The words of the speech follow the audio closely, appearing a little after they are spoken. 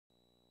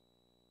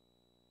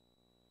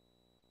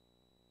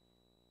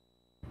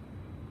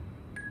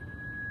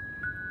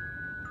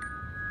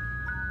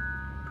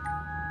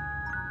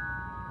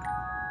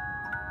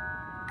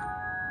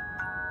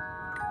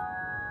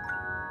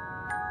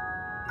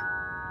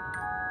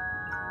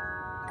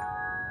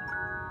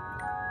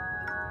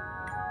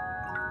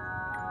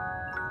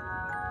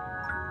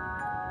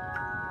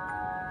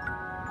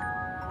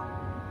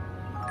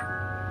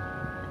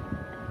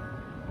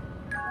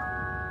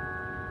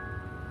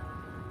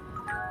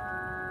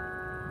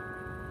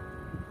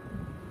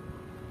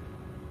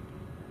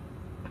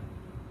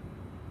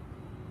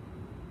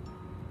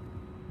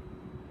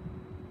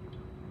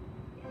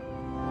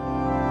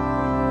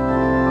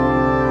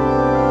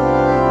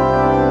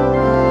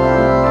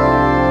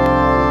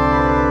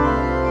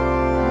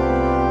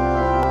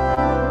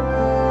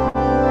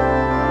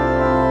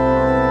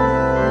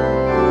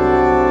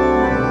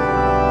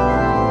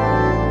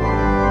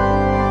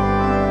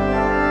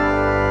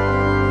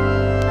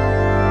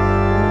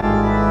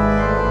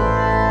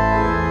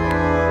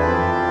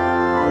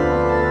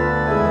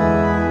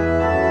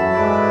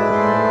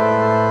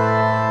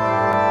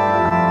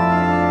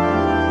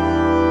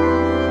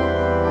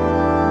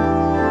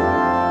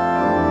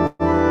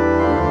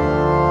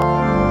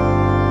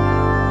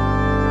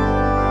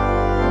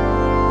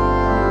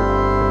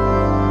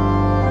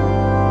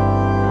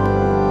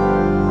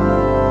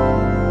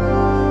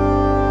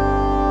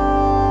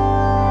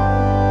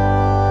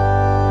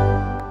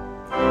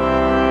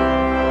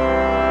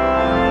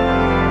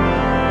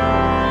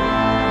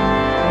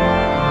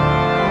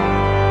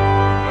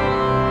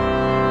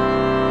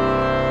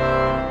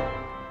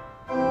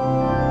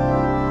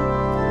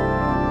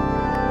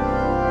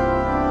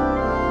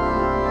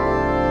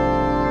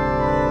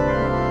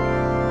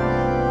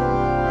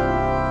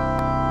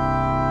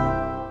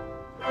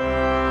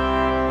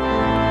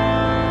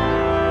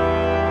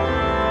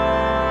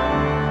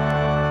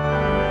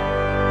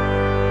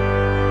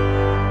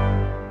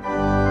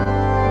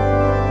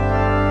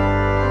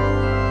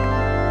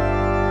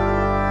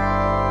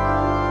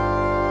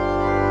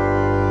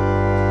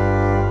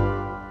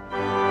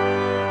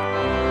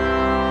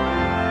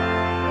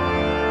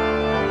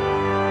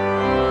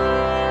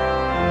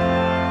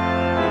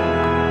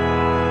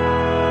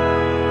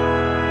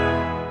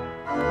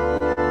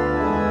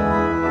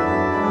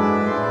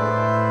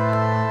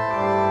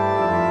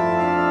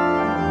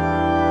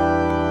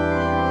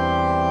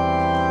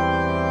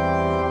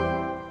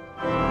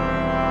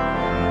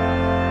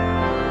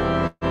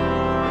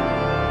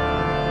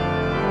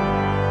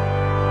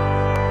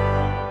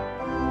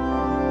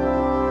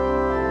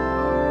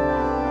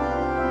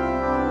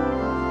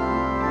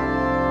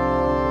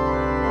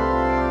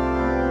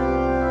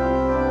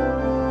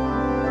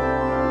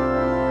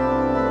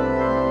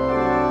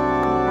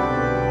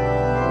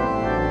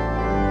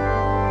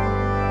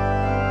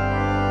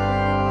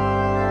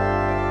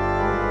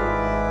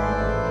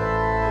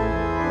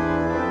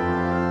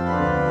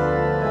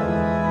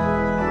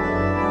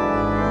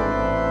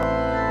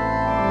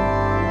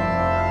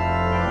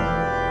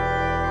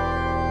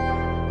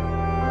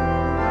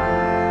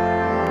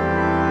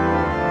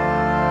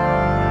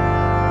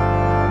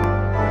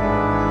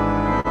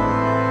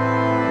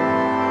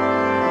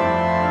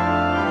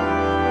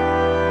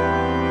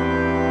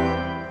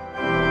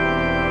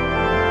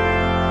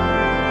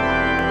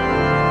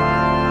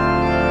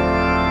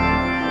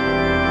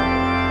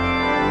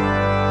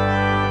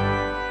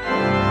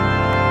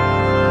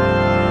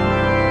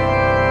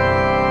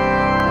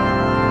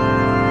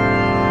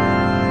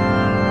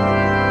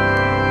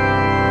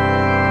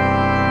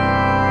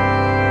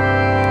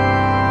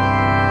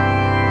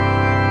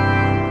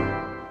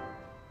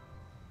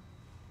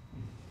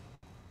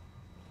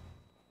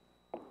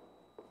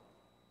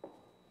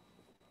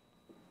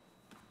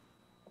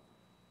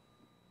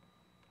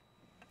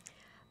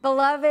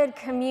Beloved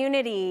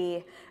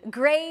community,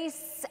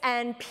 grace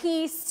and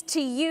peace to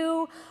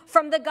you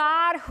from the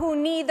God who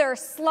neither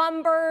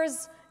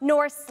slumbers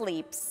nor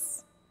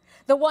sleeps,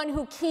 the one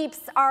who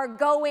keeps our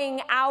going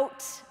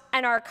out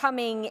and our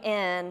coming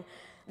in,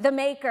 the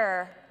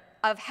maker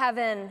of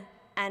heaven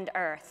and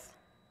earth.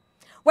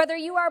 Whether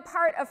you are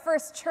part of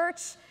First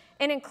Church,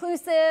 an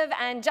inclusive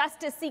and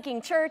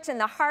justice-seeking church in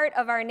the heart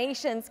of our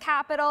nation's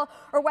capital,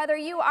 or whether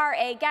you are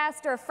a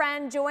guest or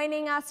friend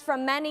joining us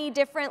from many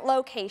different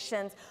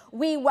locations,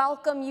 we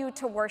welcome you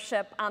to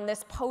worship on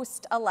this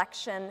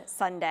post-election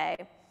Sunday.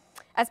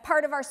 As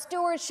part of our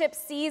stewardship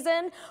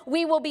season,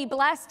 we will be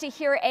blessed to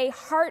hear a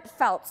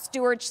heartfelt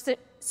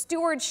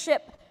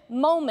stewardship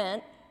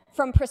moment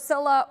from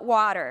Priscilla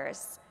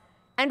Waters.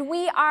 And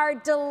we are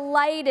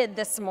delighted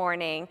this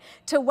morning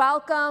to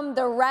welcome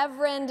the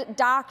Reverend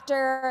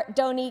Dr.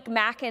 Donique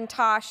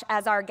McIntosh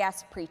as our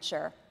guest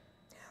preacher.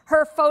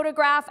 Her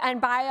photograph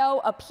and bio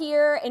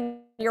appear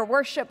in your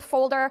worship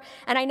folder,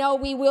 and I know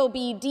we will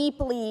be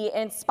deeply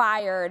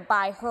inspired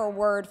by her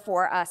word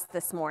for us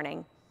this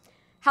morning.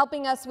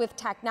 Helping us with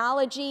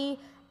technology,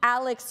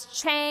 Alex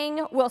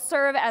Chang will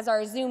serve as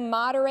our Zoom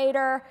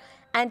moderator,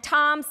 and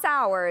Tom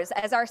Sowers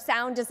as our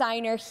sound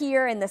designer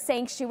here in the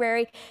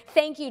sanctuary.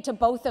 Thank you to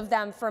both of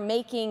them for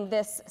making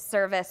this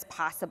service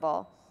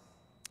possible.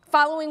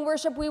 Following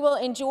worship, we will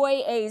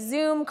enjoy a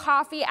Zoom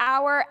coffee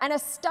hour and a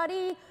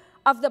study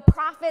of the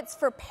prophets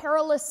for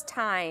perilous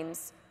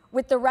times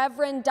with the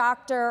Reverend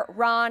Dr.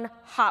 Ron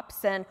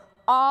Hobson.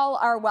 All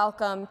are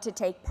welcome to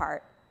take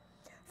part.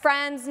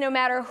 Friends, no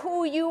matter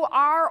who you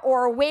are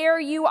or where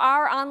you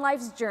are on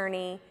life's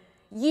journey,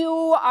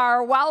 you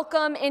are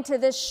welcome into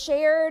this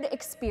shared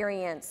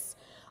experience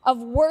of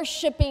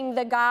worshiping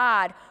the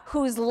God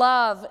whose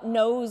love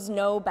knows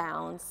no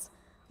bounds.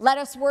 Let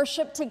us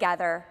worship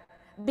together,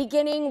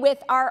 beginning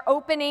with our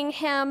opening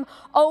hymn,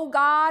 O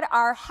God,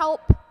 our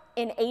help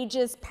in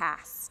ages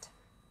past.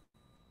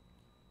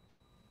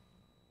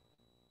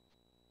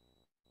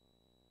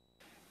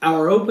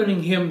 Our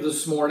opening hymn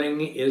this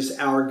morning is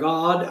Our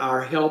God,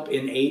 Our Help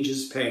in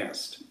Ages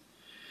Past.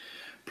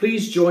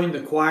 Please join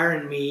the choir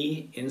and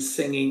me in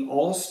singing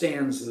all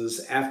stanzas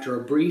after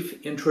a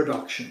brief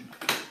introduction.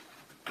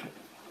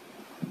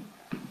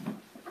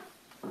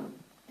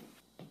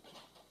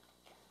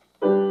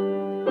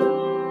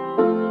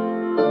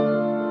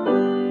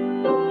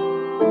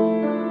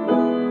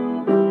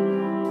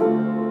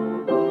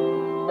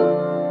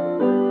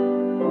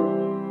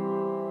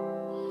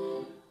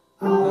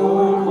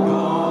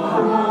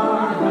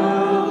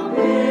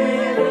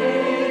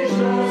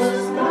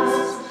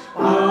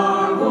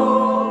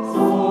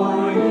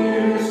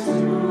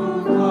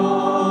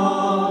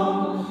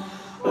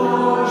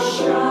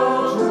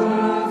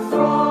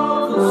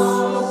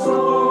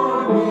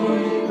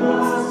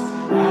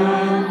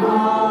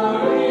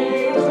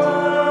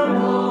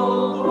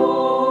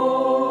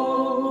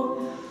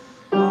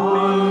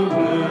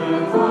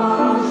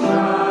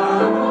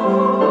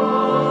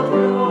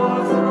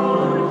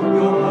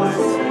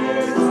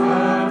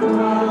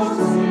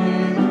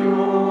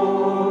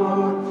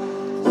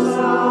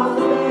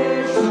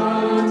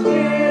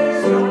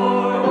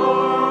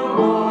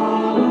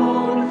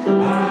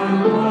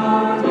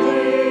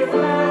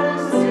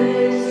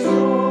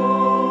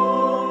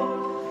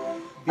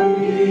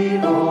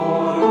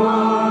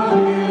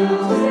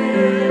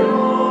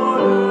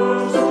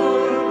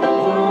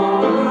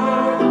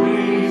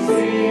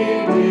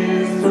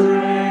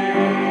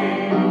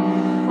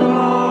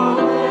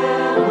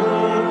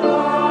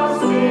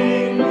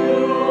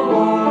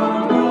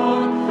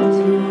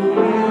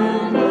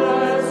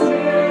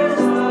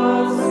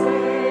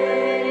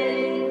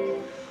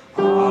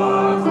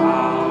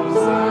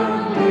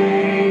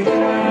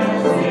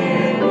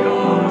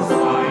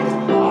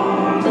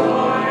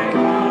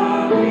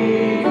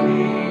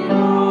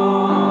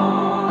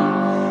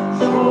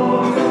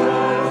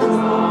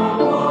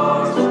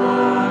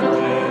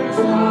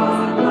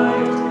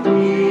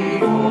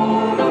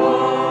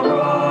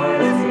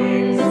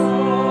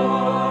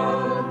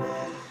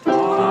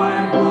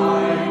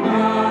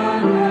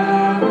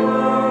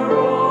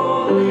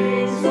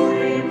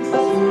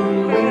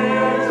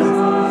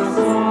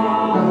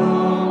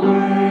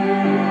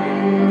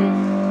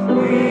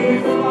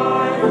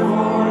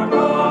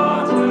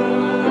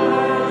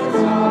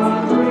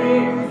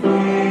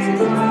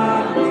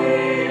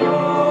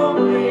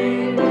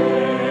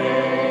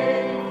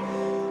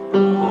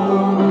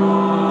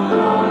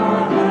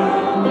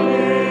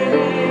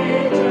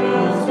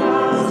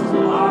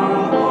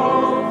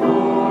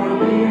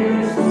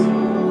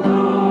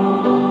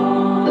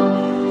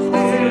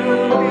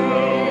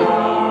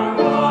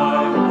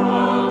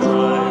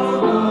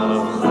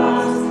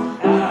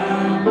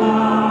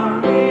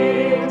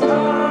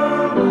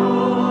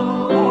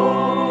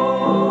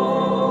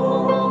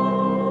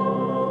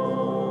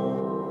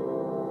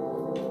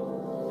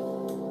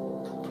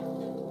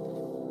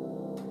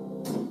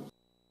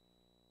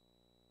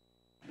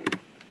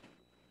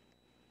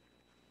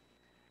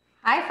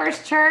 Hi,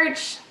 First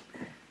Church.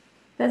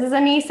 This is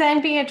Anisa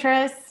and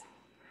Beatrice.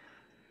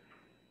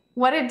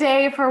 What a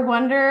day for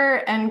wonder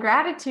and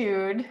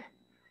gratitude.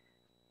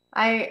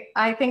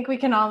 I think we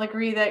can all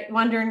agree that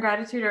wonder and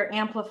gratitude are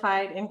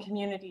amplified in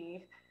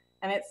community,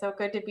 and it's so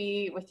good to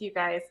be with you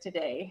guys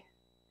today.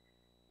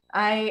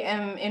 I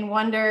am in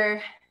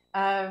wonder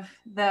of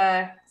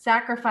the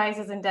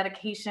sacrifices and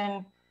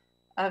dedication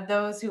of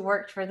those who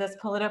worked for this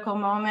political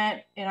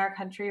moment in our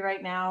country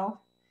right now,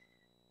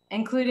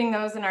 including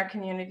those in our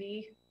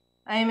community.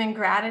 I am in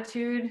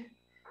gratitude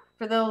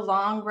for the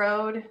long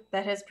road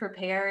that has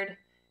prepared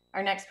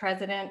our next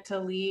president to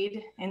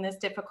lead in this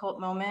difficult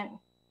moment.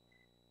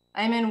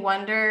 I'm in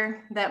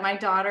wonder that my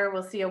daughter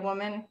will see a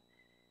woman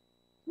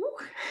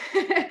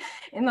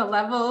in the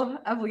level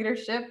of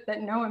leadership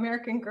that no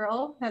American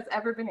girl has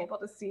ever been able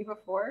to see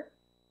before.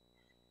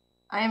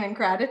 I am in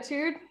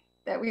gratitude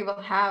that we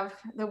will have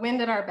the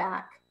wind at our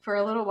back for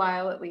a little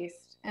while at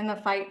least in the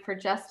fight for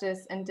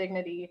justice and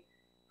dignity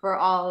for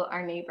all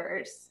our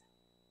neighbors.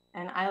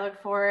 And I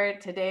look forward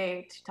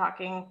today to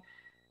talking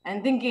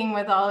and thinking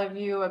with all of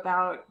you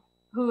about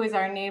who is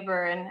our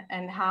neighbor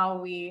and how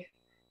we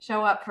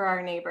show up for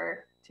our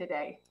neighbor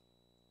today.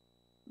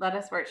 Let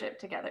us worship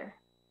together.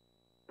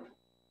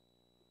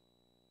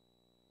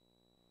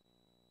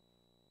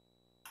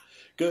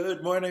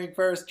 Good morning,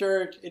 First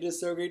Church. It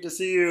is so great to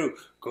see you.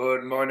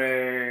 Good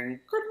morning.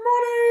 Good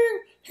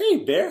morning.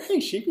 Hey, Bear. Hey,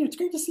 Sheepy. It's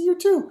great to see you,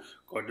 too.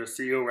 Good to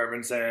see you,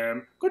 Reverend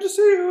Sam. Good to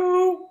see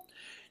you.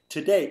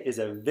 Today is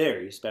a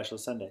very special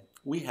Sunday.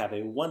 We have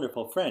a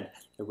wonderful friend,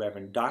 the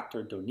Reverend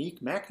Dr.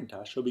 Donique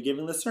McIntosh, who will be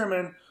giving the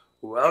sermon.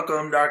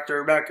 Welcome,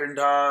 Dr.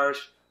 McIntosh.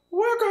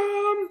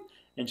 Welcome.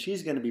 And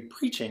she's going to be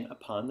preaching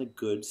upon the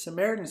Good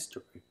Samaritan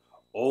story.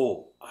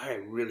 Oh, I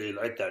really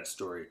like that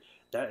story.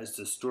 That is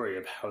the story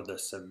of how the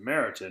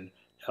Samaritan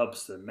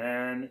helps the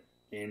man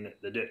in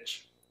the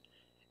ditch.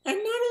 And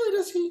not only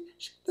does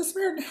the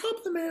Samaritan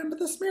help the man, but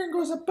the Samaritan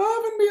goes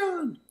above and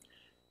beyond.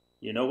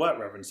 You know what,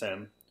 Reverend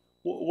Sam?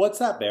 What's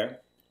that,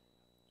 Bear?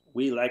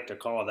 We like to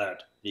call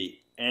that the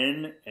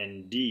N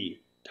and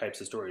D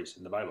types of stories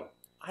in the Bible.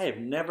 I have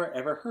never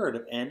ever heard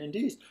of N and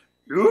D's.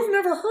 You've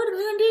never heard of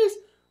N and D's?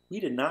 We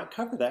did not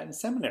cover that in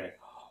seminary.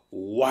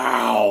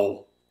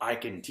 Wow! I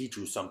can teach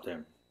you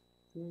something.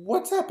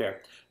 What's that,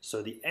 Bear?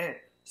 So the N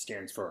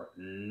stands for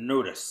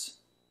notice.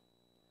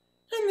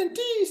 And the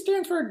D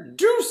stands for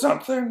do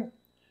something.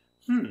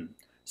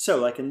 So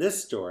like in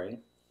this story,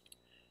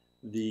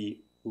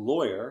 the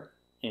lawyer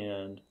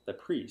and the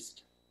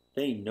priest,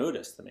 they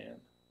notice the man,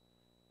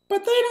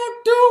 but they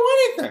don't do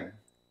anything.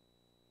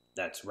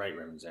 That's right,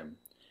 Reverend Sam.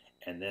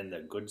 And then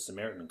the Good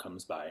Samaritan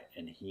comes by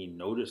and he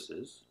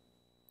notices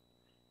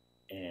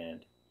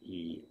and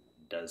he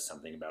does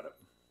something about it.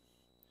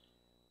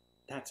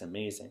 That's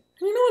amazing.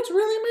 And you know what's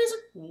really amazing?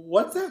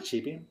 What's that,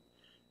 Sheepy?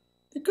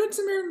 The Good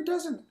Samaritan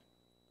doesn't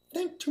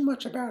think too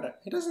much about it.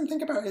 He doesn't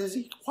think about, is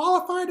he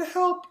qualified to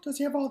help? Does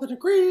he have all the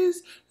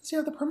degrees? Does he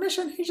have the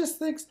permission? He just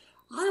thinks,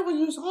 I will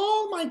use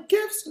all my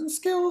gifts and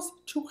skills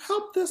to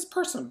help this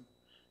person.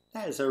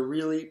 That is a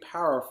really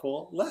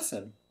powerful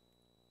lesson.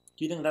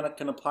 Do you think that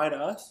can apply to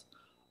us?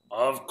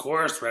 Of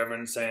course,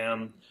 Reverend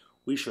Sam.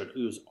 We should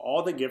use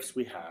all the gifts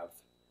we have,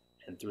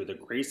 and through the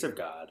grace of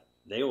God,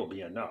 they will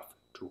be enough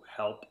to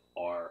help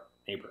our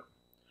neighbor.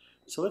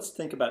 So let's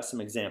think about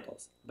some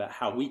examples about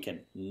how we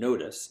can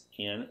notice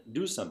and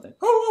do something.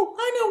 Oh,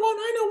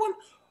 I know one.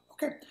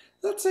 Okay,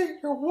 let's say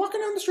you're walking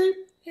down the street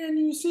and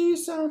you see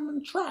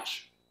some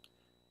trash.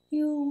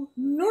 You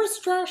notice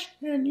the trash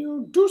and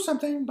you do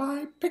something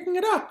by picking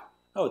it up.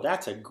 Oh,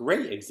 that's a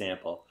great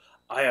example.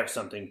 I have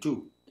something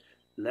too.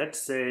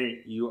 Let's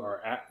say you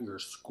are at your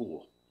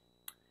school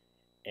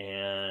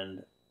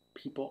and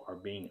people are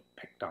being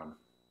picked on.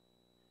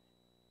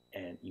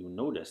 And you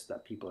notice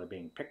that people are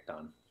being picked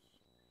on.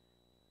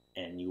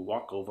 And you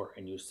walk over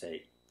and you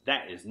say,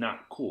 that is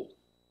not cool.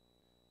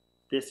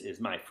 This is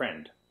my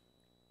friend.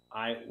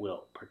 I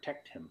will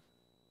protect him.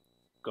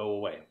 Go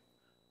away.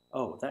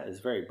 Oh, that is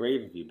very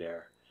brave of you,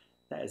 Bear.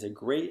 That is a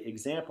great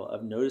example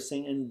of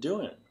noticing and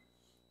doing.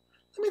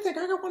 Let me think,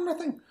 I got one more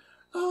thing.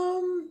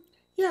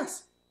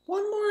 Yes,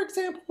 one more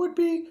example would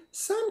be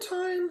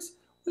sometimes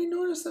we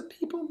notice that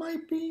people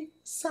might be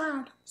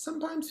sad.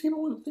 Sometimes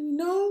people we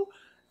know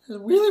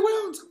really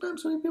well, and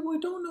sometimes people we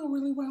don't know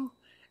really well.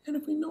 And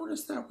if we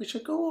notice that, we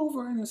should go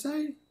over and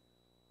say,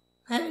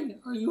 hey,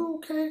 are you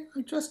okay?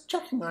 I'm just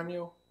checking on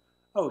you.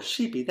 Oh,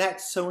 Sheepy,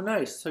 that's so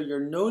nice. So you're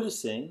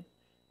noticing,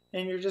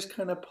 and you're just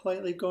kind of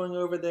politely going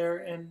over there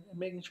and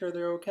making sure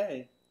they're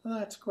okay. Oh,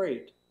 that's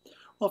great.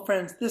 Well,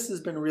 friends, this has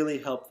been really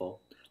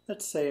helpful.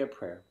 Let's say a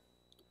prayer.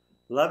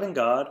 Loving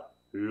God,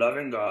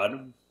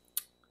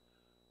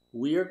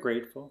 we are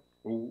grateful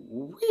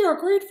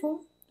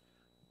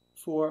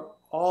for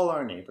all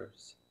our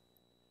neighbors.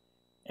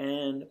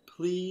 And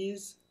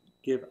please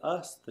give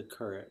us the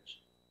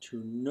courage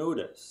to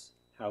notice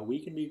how we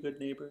can be good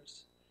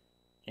neighbors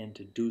and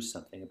to do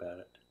something about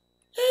it.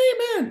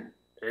 Amen.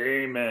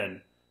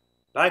 Amen.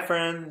 Bye,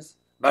 friends.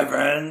 Bye,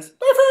 friends.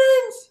 Bye,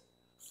 friends.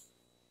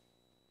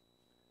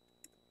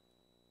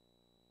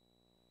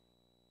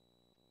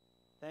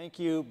 Thank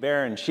you,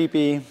 Bear and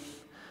Sheepy.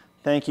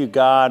 Thank you,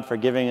 God, for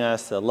giving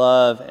us the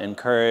love and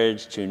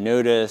courage to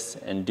notice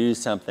and do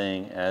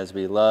something as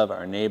we love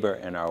our neighbor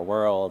and our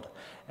world.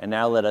 And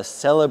now let us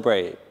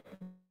celebrate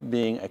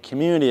being a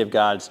community of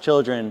God's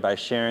children by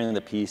sharing the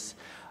peace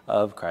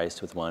of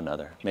Christ with one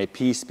another. May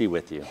peace be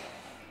with you.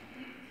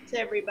 Peace,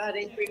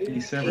 everybody.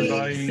 Peace,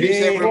 everybody.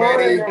 Peace,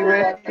 everybody. Good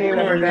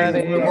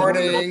morning. Good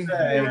morning.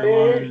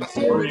 Everyone.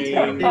 Morning.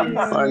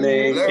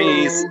 Hello.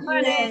 Peace.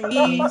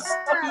 Peace.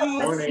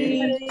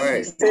 Morning. All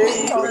right. It's a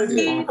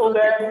beautiful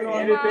day.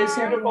 It is a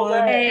beautiful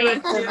day.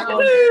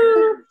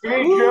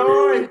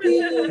 Rejoice.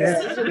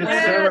 It's so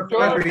much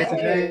better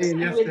today than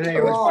yesterday.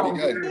 That was pretty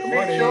good. Good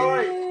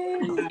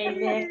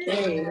morning.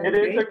 It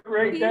is a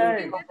great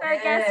day.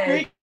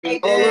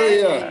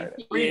 Hallelujah.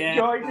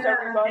 Rejoice,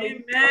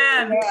 everybody.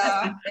 Amen.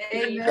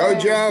 Go,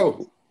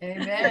 Joe.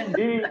 Amen.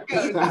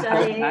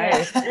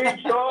 Rejoice. Hi,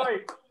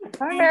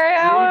 Mary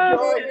Ellen.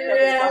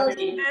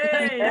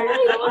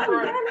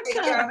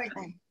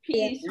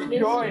 Peace.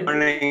 Rejoice.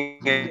 Morning,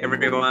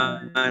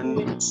 everyone.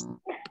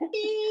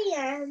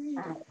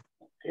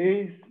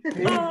 Peace.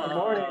 Good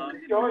morning.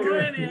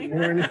 Rejoice. Good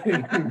morning.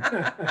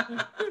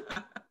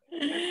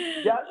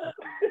 Yes.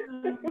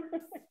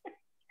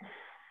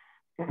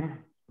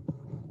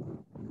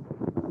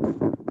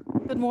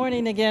 Good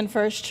morning again,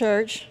 First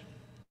Church.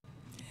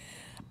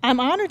 I'm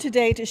honored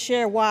today to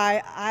share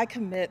why I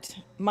commit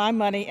my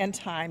money and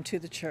time to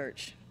the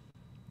church.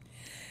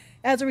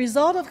 As a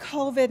result of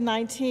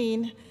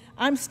COVID-19,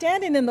 I'm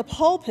standing in the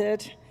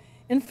pulpit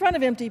in front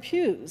of empty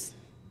pews,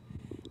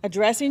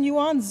 addressing you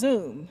on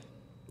Zoom.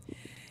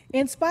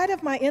 In spite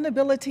of my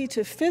inability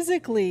to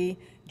physically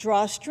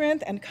draw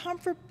strength and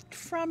comfort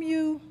from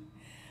you,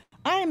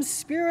 I am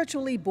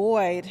spiritually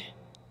buoyed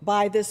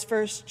by this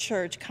First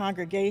Church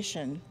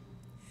congregation.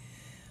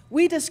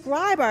 We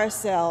describe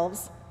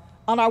ourselves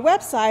on our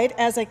website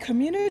as a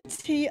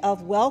community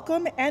of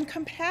welcome and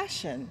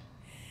compassion,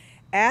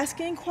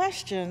 asking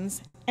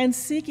questions and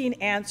seeking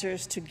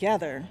answers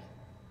together.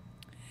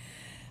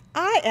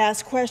 I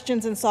asked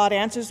questions and sought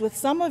answers with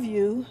some of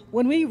you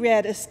when we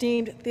read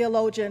esteemed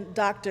theologian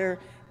Dr.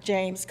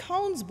 James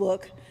Cone's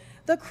book,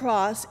 The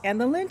Cross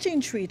and the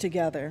Lynching Tree,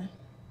 together,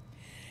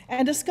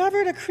 and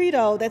discovered a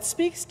credo that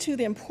speaks to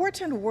the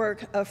important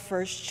work of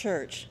First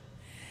Church.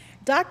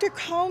 Dr.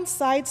 Cone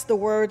cites the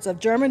words of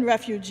German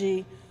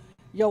refugee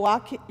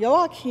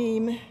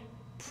Joachim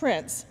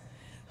Prinz,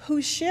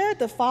 who shared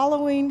the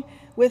following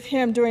with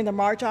him during the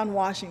March on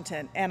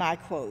Washington, and I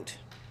quote,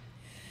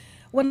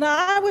 "When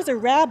I was a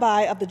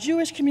rabbi of the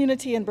Jewish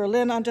community in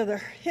Berlin under the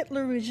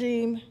Hitler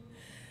regime,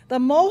 the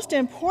most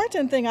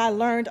important thing I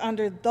learned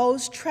under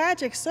those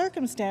tragic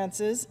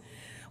circumstances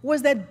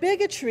was that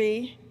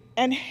bigotry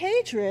and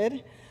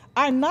hatred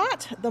are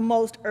not the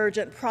most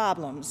urgent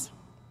problems.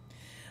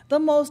 The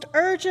most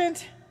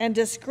urgent and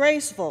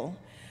disgraceful,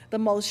 the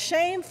most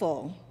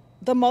shameful,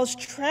 the most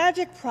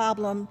tragic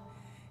problem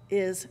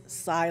is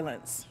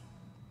silence."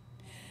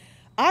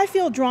 I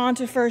feel drawn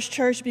to First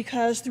Church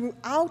because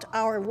throughout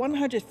our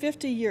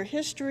 150-year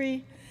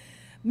history,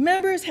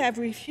 members have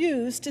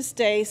refused to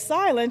stay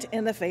silent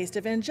in the face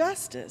of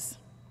injustice.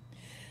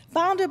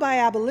 Founded by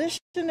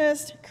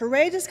abolitionists,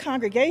 courageous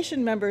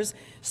congregation members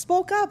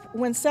spoke up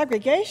when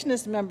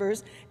segregationist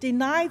members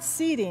denied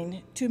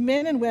seating to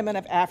men and women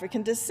of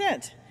African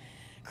descent,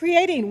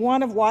 creating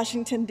one of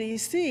Washington,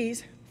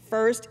 D.C.'s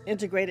first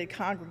integrated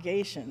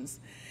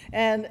congregations.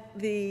 And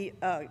the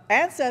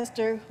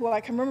ancestor who I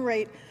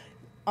commemorate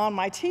on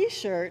my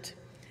T-shirt,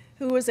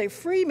 who was a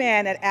free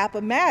man at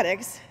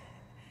Appomattox,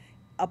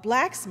 a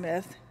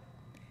blacksmith,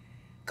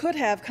 could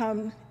have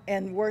come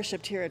and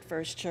worshiped here at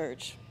First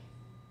Church.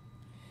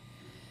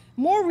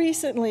 More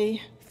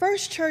recently,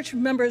 First Church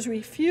members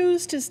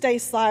refused to stay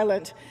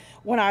silent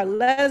when our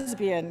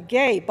lesbian,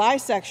 gay,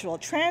 bisexual,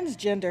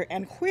 transgender,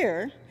 and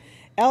queer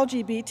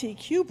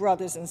LGBTQ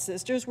brothers and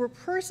sisters were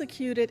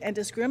persecuted and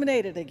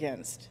discriminated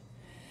against.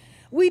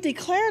 We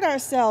declared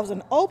ourselves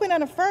an open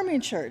and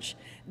affirming church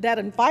that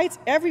invites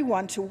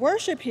everyone to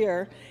worship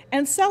here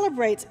and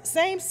celebrates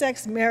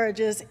same-sex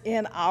marriages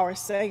in our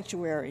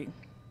sanctuary.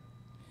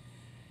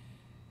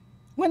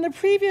 When the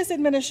previous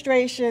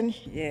administration,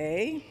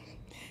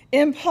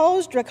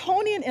 imposed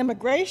draconian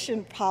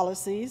immigration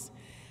policies,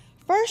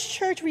 First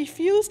Church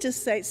refused to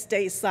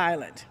stay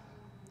silent,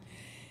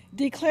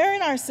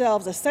 declaring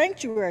ourselves a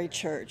sanctuary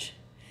church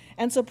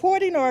and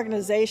supporting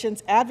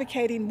organizations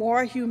advocating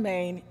more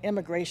humane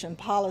immigration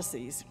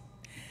policies.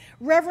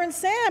 Reverend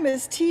Sam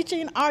is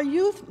teaching our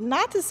youth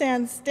not to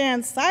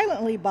stand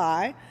silently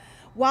by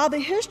while the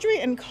history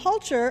and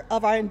culture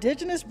of our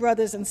indigenous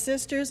brothers and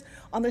sisters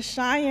on the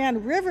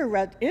Cheyenne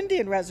River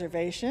Indian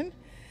Reservation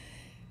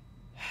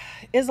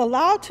is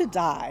allowed to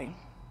die.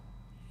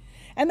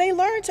 And they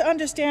learn to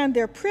understand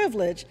their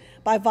privilege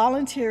by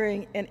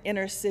volunteering in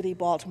inner city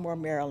Baltimore,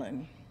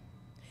 Maryland.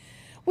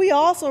 We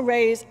also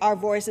raise our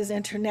voices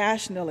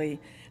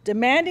internationally,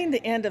 demanding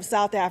the end of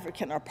South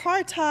African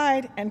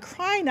apartheid and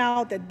crying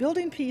out that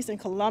building peace in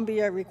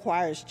Colombia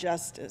requires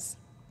justice.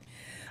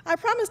 I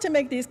promise to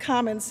make these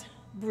comments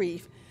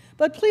brief,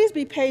 but please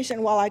be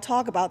patient while I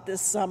talk about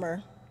this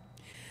summer.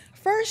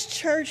 First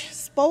Church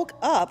spoke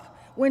up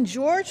when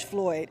George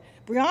Floyd,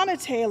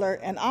 Breonna Taylor,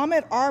 and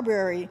Ahmaud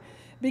Arbery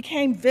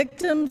became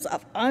victims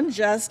of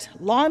unjust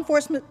law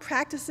enforcement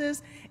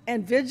practices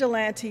and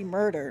vigilante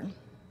murder.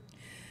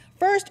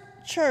 First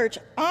Church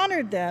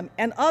honored them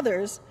and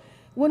others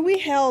when we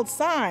held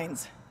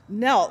signs,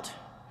 knelt,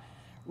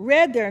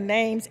 read their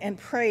names, and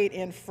prayed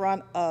in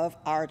front of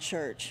our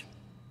church.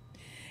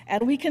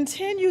 And we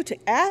continue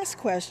to ask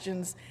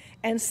questions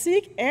and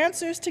seek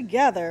answers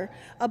together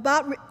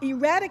about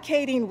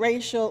eradicating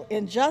racial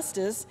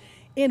injustice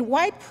in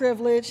white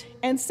privilege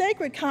and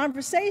sacred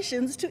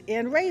conversations to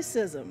end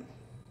racism.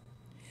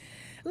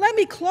 Let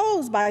me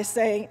close by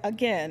saying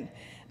again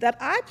that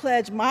I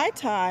pledge my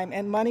time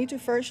and money to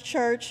First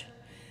Church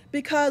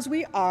because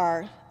we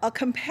are a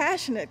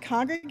compassionate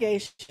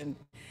congregation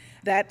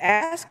that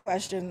asks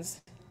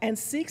questions and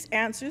seeks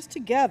answers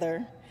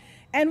together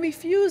and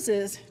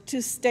refuses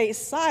to stay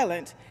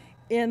silent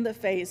in the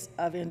face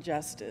of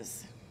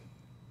injustice.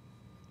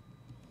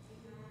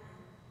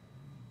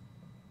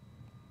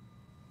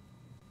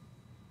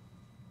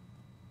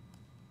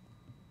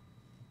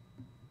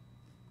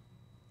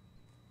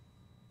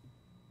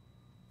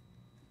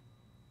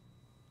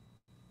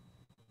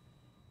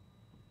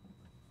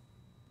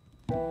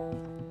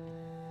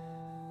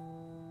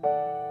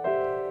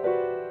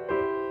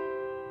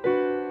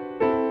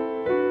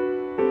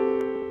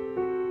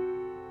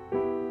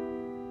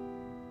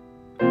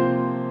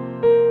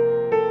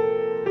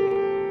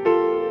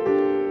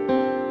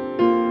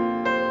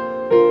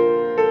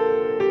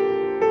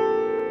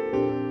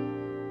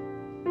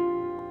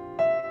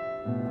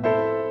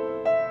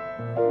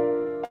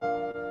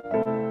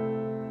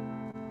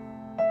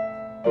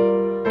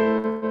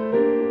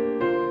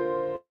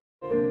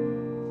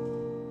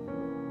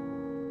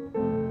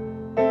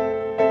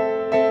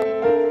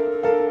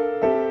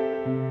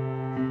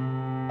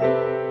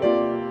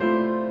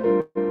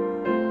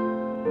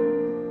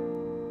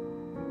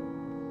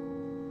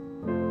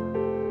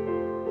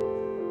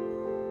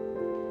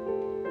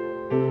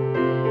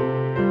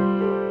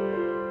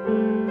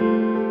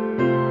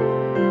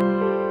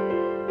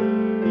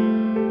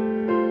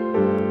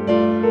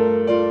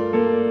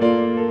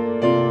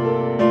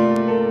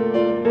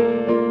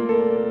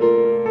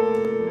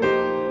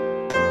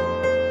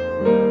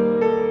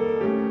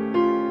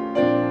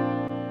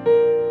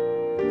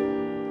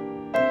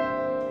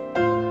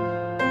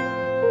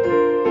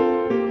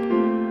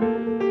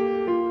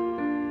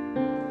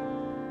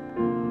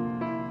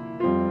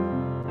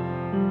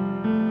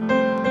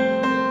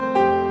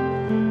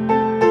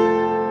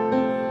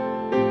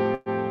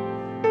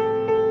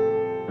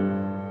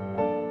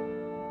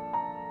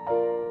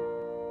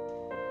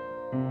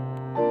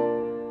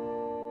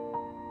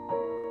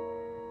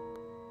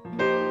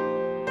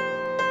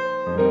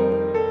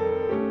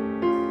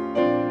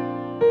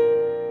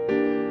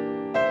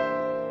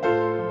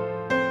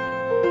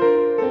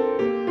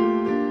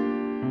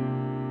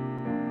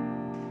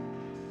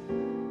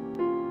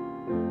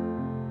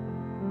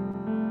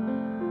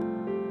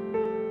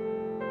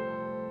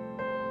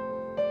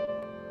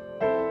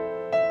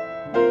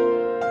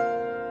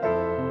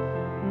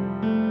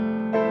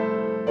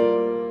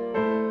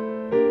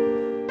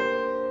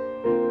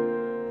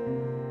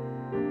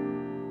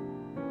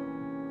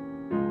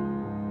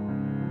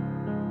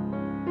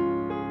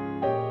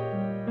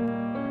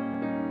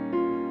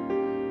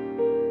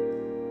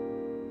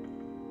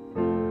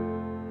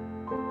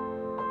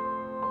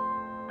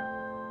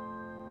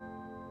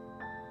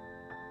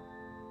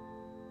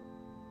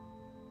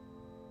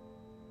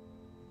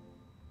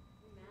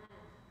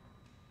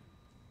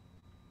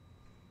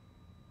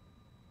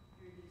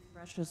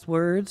 Precious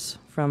words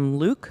from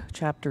Luke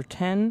chapter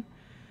 10,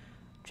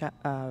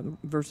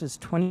 verses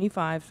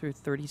 25 through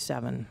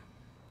 37.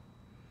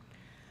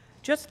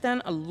 Just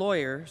then a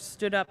lawyer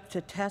stood up to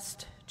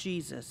test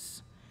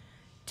Jesus.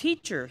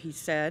 "Teacher," he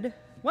said,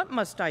 "what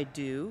must I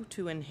do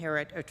to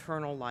inherit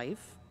eternal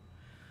life?"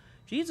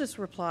 Jesus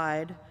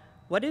replied,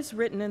 "What is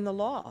written in the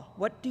law?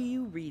 What do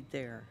you read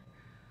there?"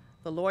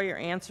 The lawyer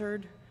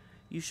answered,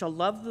 "You shall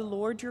love the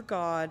Lord your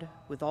God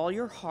with all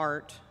your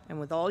heart and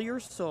with all your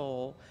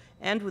soul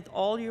and with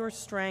all your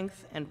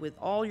strength and with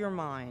all your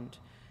mind,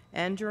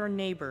 and your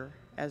neighbor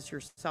as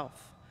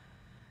yourself."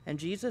 And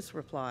Jesus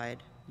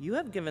replied, "You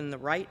have given the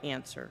right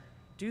answer.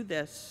 Do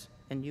this,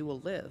 and you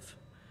will live."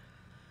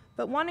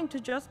 But wanting to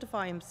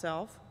justify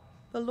himself,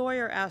 the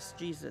lawyer asked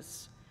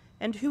Jesus,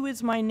 "And who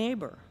is my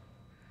neighbor?"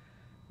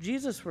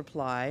 Jesus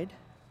replied,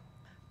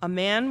 "A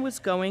man was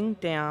going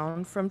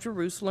down from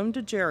Jerusalem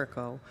to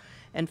Jericho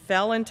and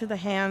fell into the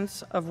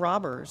hands of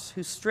robbers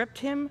who stripped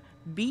him,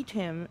 beat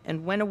him,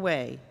 and went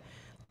away,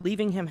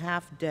 leaving him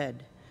half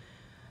dead.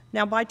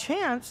 Now by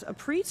chance, a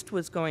priest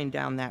was going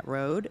down that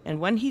road, and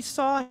when he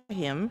saw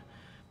him,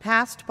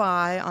 passed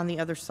by on the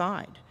other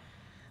side.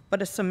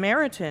 But a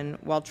Samaritan,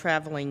 while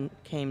traveling,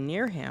 came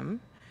near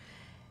him,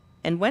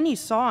 and when he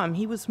saw him,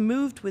 he was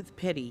moved with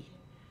pity.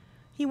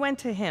 He went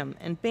to him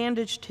and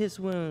bandaged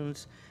his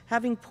wounds,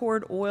 having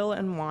poured oil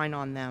and wine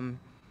on them.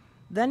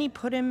 Then he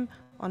put him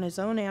on his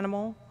own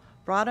animal,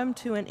 brought him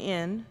to an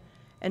inn,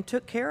 and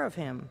took care of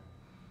him.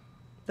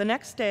 The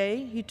next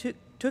day, he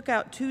took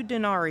out 2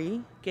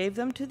 denarii, gave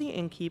them to the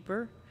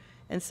innkeeper,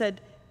 and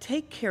said,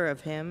 "Take care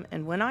of him,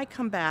 and when I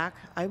come back,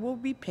 I will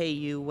repay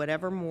you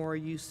whatever more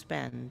you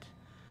spend."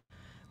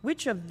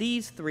 Which of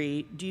these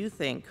 3 do you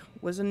think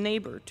was a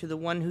neighbor to the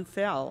one who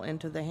fell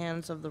into the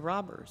hands of the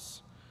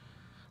robbers?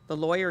 The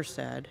lawyer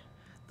said,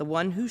 "The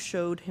one who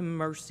showed him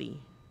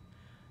mercy."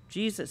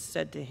 Jesus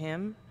said to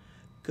him,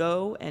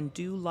 "Go and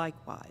do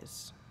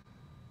likewise."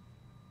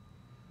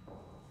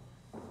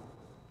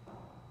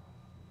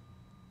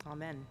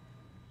 Amen.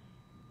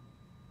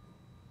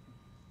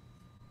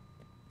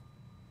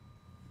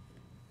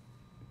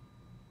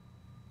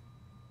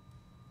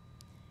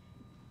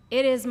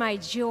 It is my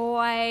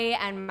joy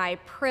and my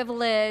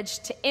privilege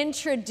to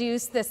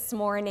introduce this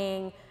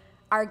morning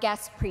our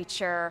guest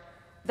preacher,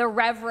 the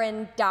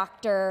Reverend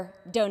Dr.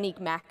 Donique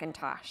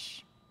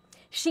McIntosh.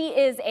 She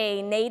is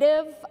a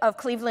native of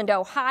Cleveland,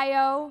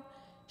 Ohio.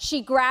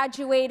 She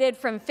graduated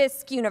from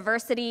Fisk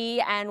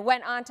University and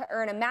went on to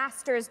earn a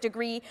master's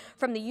degree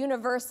from the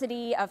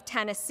University of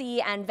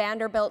Tennessee and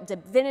Vanderbilt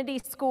Divinity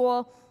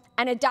School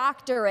and a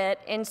doctorate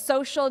in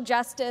social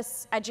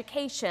justice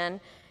education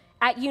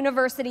at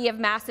University of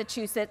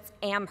Massachusetts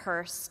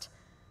Amherst.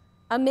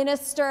 A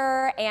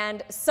minister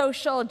and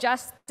social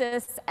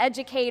justice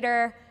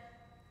educator,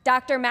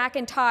 Dr.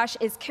 McIntosh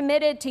is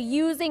committed to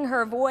using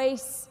her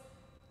voice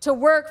to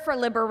work for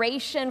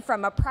liberation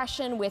from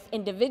oppression with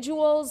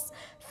individuals,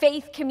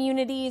 faith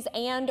communities,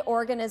 and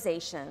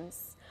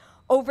organizations.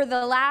 Over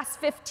the last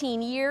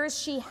 15 years,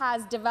 she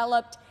has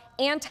developed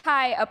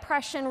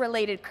anti-oppression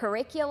related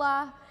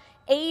curricula,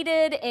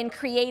 aided in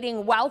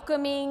creating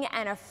welcoming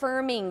and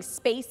affirming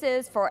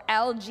spaces for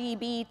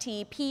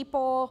LGBT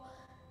people,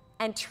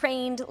 and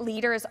trained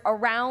leaders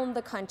around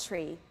the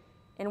country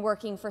in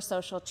working for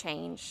social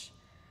change.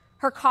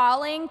 Her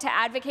calling to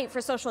advocate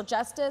for social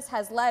justice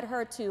has led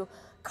her to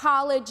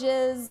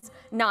colleges,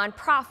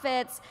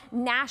 nonprofits,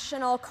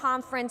 national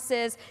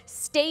conferences,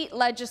 state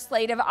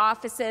legislative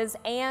offices,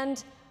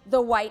 and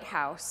the White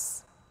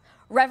House.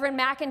 Reverend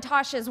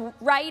McIntosh's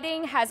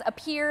writing has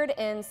appeared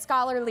in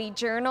scholarly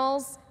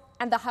journals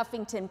and the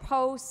Huffington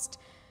Post.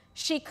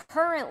 She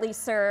currently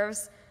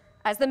serves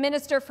as the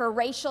Minister for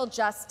Racial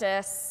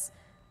Justice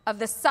of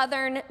the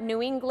Southern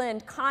New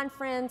England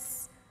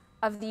Conference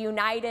of the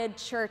United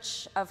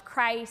Church of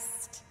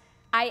Christ.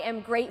 I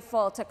am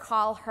grateful to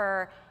call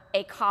her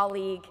a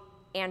colleague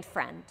and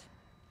friend.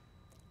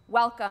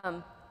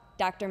 Welcome,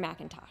 Dr.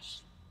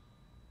 McIntosh.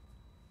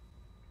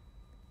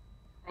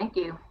 Thank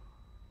you.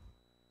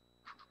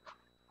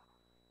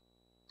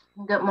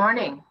 Good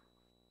morning.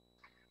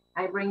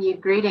 I bring you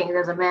greetings,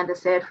 as Amanda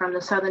said, from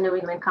the Southern New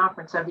England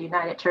Conference of the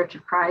United Church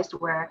of Christ,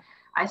 where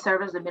I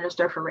serve as the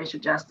Minister for Racial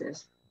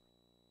Justice.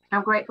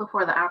 I'm grateful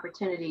for the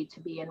opportunity to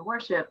be in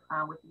worship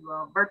with you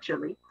all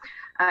virtually,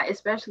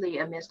 especially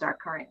amidst our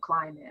current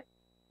climate.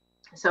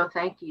 So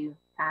thank you,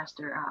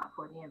 Pastor,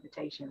 for the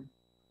invitation.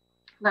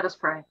 Let us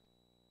pray.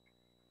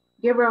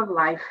 Giver of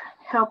life,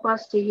 help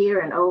us to hear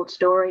an old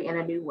story in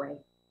a new way.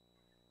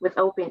 With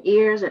open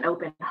ears and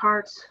open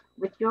hearts,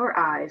 with your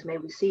eyes, may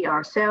we see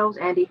ourselves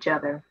and each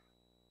other.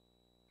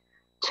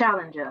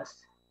 Challenge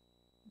us,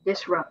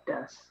 disrupt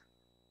us,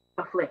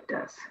 afflict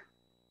us.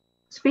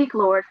 Speak,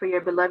 Lord, for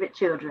your beloved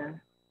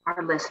children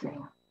are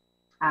listening.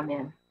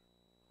 Amen.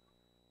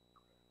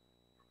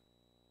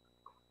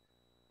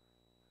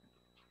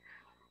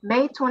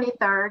 May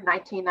 23rd,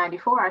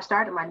 1994, I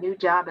started my new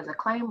job as a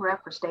claim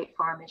rep for State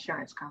Farm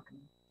Insurance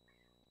Company,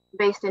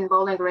 based in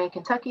Bowling Green,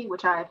 Kentucky,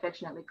 which I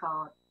affectionately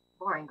called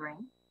Boring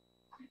Green.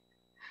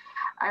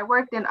 I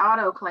worked in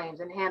auto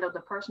claims and handled the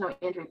personal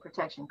injury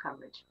protection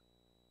coverage.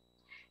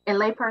 In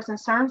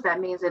layperson's terms, that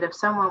means that if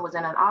someone was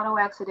in an auto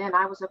accident,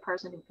 I was the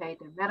person who paid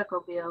their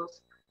medical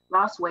bills,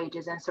 lost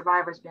wages, and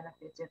survivor's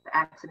benefits if the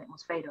accident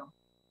was fatal.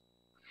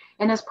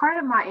 And as part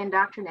of my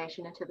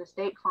indoctrination into the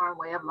State Farm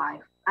way of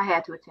life, I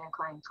had to attend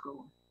claim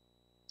school.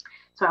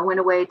 So I went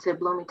away to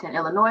Bloomington,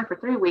 Illinois for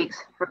 3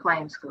 weeks for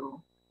claim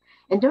school.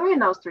 And during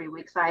those 3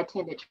 weeks, I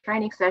attended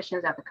training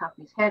sessions at the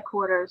company's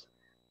headquarters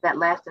that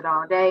lasted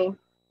all day,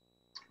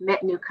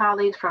 met new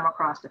colleagues from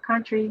across the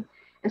country,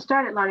 and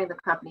started learning the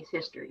company's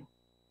history.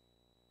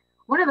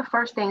 One of the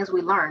first things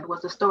we learned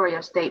was the story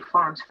of State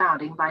Farm's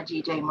founding by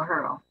G.J.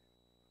 Mahurl.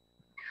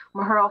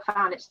 Mahurl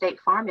founded State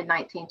Farm in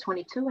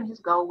 1922, and his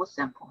goal was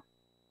simple: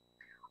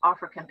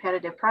 offer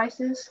competitive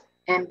prices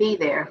and be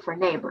there for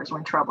neighbors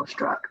when trouble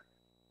struck.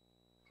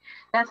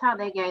 That's how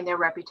they gained their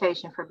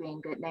reputation for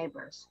being good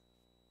neighbors.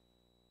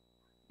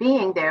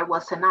 Being there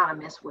was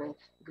synonymous with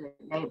good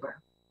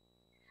neighbor.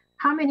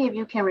 How many of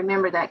you can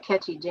remember that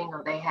catchy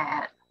jingle they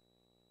had?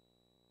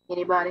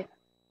 Anybody?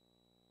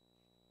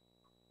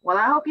 Well,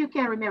 I hope you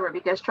can remember,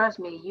 because trust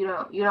me, you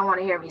don't want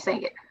to hear me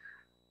sing it.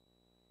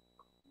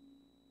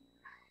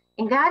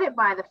 And guided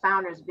by the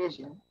founder's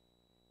vision,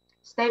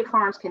 State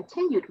Farm's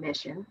continued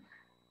mission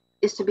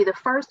is to be the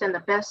first and the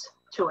best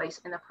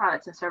choice in the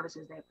products and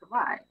services they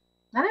provide.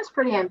 Now that's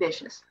pretty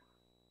ambitious.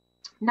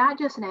 Not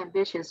just an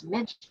ambitious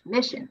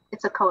mission,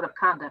 it's a code of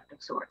conduct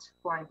of sorts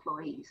for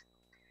employees.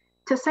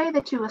 To say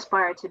that you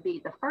aspire to be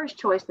the first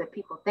choice that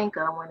people think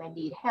of when they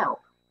need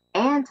help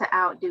and to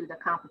outdo the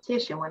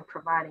competition when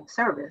providing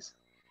service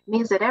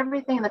means that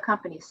everything the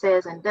company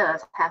says and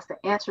does has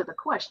to answer the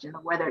question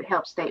of whether it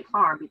helps State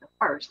Farm be the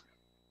first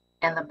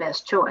and the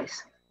best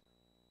choice.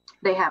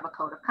 They have a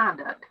code of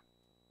conduct.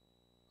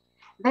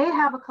 They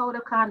have a code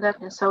of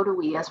conduct, and so do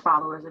we as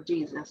followers of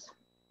Jesus.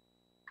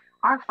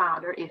 Our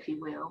founder, if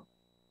you will,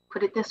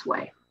 put it this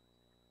way: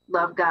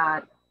 love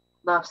God,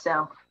 love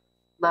self,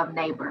 love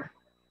neighbor.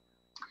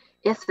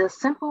 It's as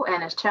simple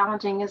and as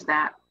challenging as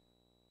that.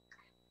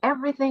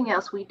 Everything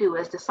else we do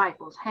as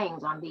disciples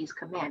hangs on these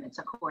commandments,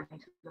 according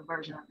to the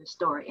version of the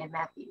story in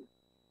Matthew.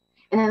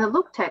 And in the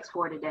Luke text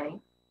for today,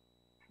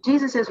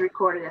 Jesus is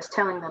recorded as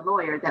telling the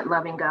lawyer that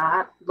loving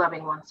God,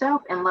 loving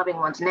oneself, and loving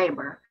one's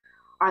neighbor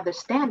are the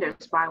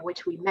standards by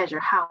which we measure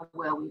how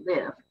well we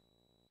live.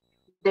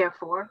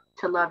 Therefore,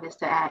 to love is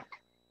to act.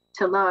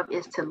 To love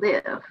is to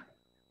live.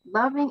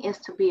 Loving is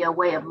to be a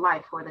way of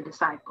life for the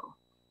disciple.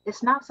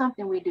 It's not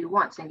something we do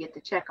once and get to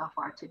check off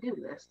our to-do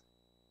list.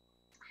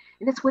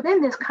 And it's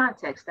within this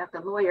context that the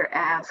lawyer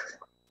asks,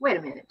 wait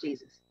a minute,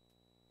 Jesus,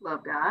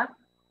 love God,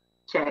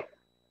 check.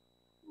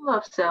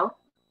 Love self,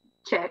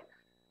 check.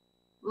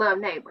 Love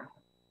neighbor.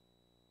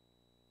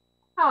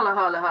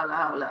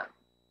 Hold up.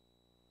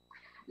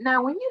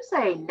 Now, when you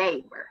say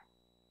neighbor,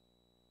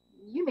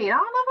 you mean all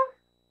of them?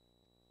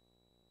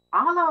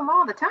 All of them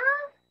all the time?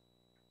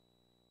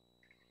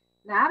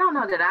 Now, I don't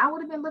know that I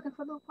would have been looking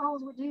for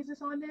loopholes with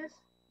Jesus on this,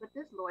 but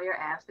this lawyer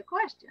asked the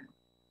question.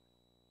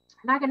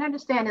 And I can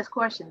understand this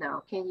question,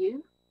 though. Can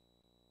you?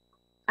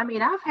 I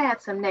mean, I've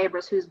had some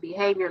neighbors whose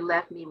behavior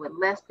left me with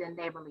less than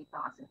neighborly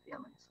thoughts and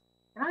feelings.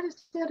 Can I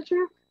just tell the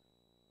truth?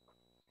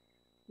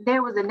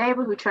 There was a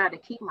neighbor who tried to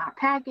keep my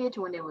package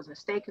when it was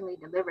mistakenly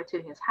delivered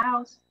to his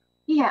house.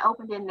 He had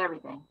opened it and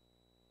everything.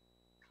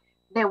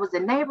 There was a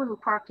neighbor who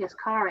parked his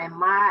car in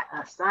my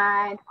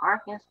assigned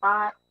parking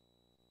spot.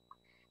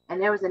 And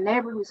there was a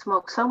neighbor who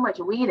smoked so much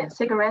weed and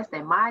cigarettes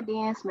that my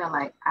den smelled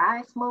like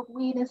I smoke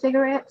weed and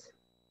cigarettes.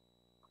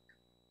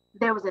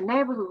 There was a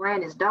neighbor who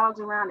ran his dogs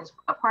around his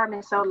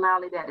apartment so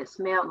loudly that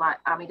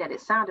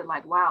it sounded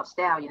like wild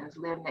stallions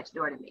lived next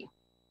door to me.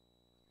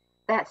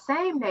 That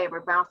same neighbor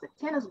bounced a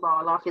tennis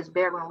ball off his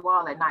bedroom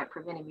wall at night,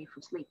 preventing me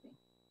from sleeping.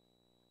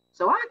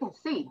 So I can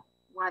see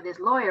why this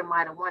lawyer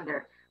might have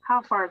wondered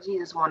how far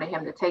Jesus wanted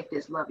him to take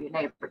this love your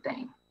neighbor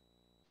thing.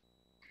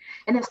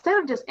 And instead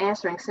of just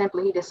answering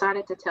simply, he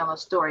decided to tell a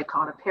story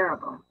called a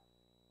parable.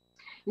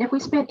 And if we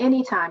spent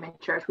any time in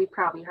church, we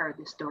probably heard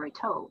this story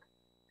told.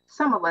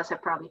 Some of us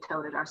have probably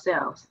told it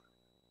ourselves.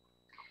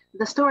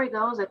 The story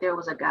goes that there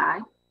was a guy,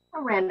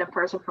 a random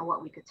person from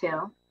what we could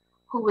tell,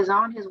 who was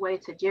on his way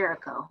to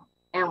Jericho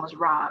and was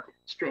robbed,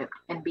 stripped,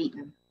 and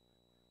beaten,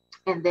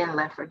 and then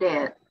left for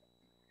dead.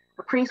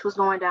 A priest was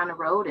going down the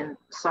road and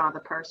saw the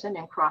person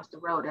and crossed the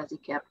road as he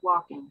kept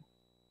walking.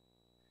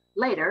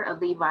 Later, a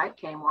Levite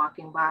came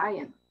walking by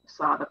and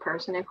saw the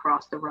person and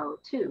crossed the road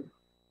too.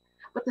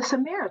 But the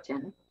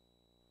Samaritan,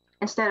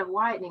 instead of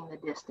widening the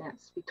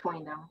distance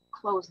between them,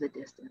 closed the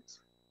distance.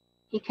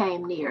 He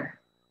came near.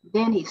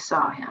 Then he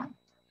saw him.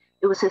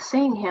 It was his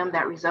seeing him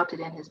that resulted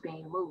in his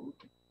being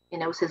moved,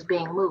 and it was his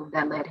being moved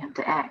that led him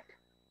to act.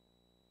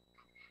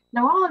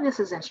 Now, all of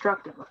this is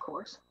instructive, of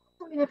course.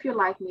 I mean, if you're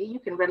like me, you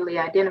can readily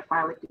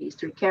identify with these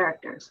three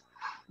characters.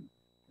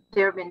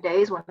 There have been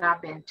days when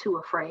I've been too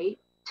afraid,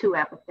 too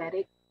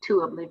apathetic, too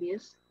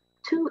oblivious,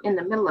 too in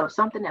the middle of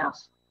something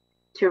else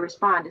to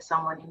respond to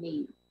someone in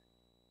need.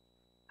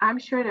 I'm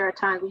sure there are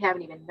times we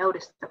haven't even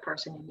noticed the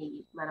person in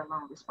need, let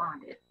alone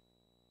responded.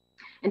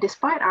 And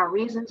despite our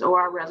reasons or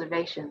our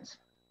reservations,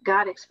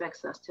 God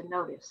expects us to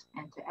notice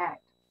and to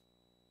act.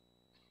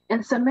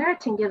 And the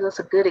Samaritan gives us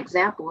a good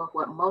example of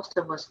what most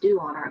of us do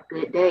on our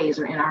good days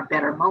or in our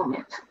better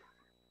moments.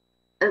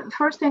 The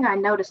first thing I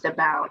noticed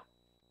about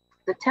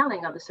the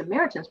telling of the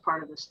Samaritan's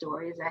part of the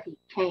story is that he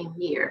came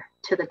near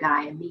to the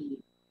guy in need.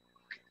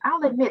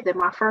 I'll admit that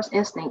my first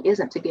instinct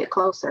isn't to get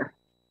closer.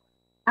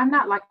 I'm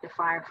not like the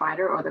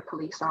firefighter or the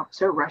police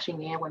officer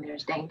rushing in when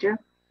there's danger.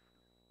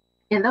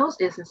 In those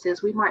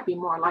instances, we might be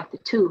more like the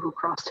two who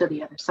cross to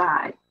the other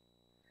side.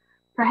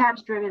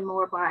 Perhaps driven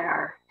more by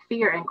our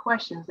fear and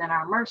questions than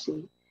our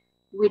mercy,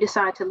 we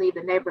decide to leave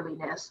the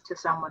neighborliness to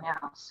someone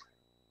else.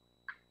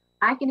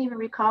 I can even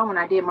recall when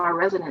I did my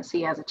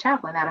residency as a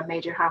chaplain at a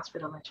major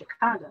hospital in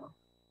Chicago.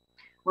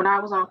 When I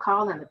was on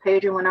call and the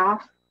pager went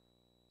off,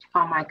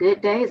 on my good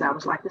days, I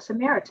was like the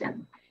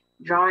Samaritan,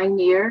 drawing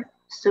near,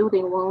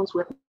 soothing wounds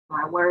with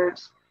my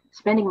words,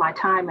 spending my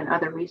time and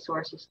other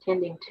resources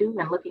tending to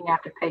and looking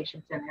after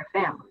patients and their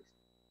families.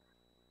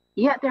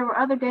 Yet there were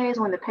other days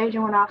when the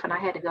pager went off and I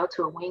had to go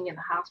to a wing in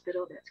the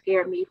hospital that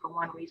scared me for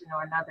one reason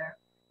or another.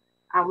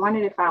 I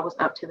wondered if I was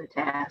up to the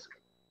task.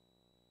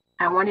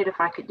 I wondered if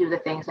I could do the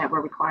things that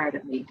were required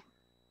of me.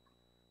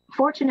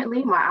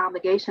 Fortunately, my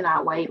obligation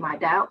outweighed my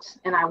doubts,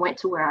 and I went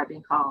to where I'd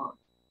been called.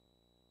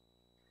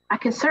 I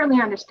can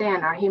certainly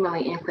understand our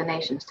humanly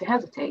inclinations to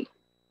hesitate.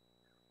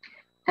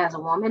 As a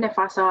woman, if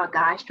I saw a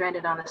guy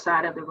stranded on the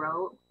side of the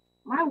road,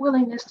 my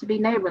willingness to be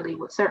neighborly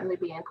would certainly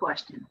be in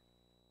question.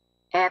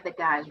 Add the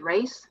guy's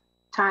race,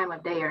 time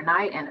of day or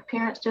night, and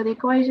appearance to the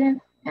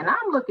equation, and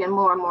I'm looking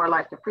more and more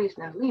like the priest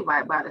and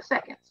Levite by the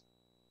seconds.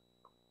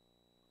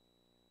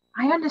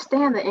 I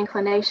understand the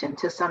inclination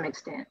to some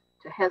extent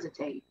to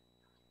hesitate,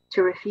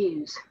 to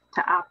refuse,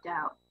 to opt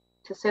out,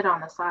 to sit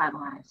on the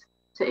sidelines,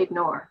 to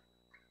ignore.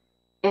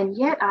 And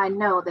yet I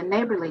know the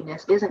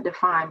neighborliness isn't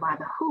defined by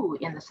the who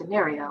in the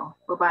scenario,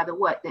 but by the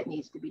what that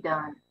needs to be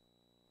done.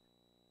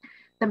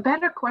 The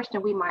better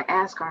question we might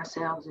ask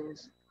ourselves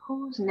is,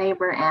 whose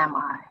neighbor am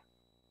I?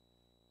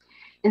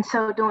 In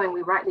so doing,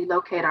 we rightly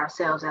locate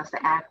ourselves as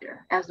the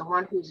actor, as the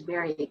one whose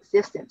very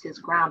existence is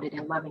grounded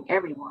in loving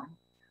everyone,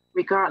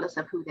 regardless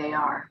of who they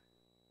are.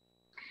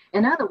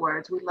 In other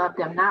words, we love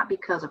them not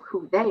because of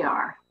who they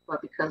are,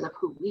 but because of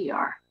who we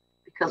are,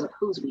 because of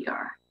whose we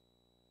are.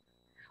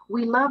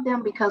 We love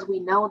them because we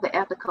know the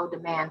ethical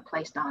demand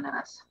placed on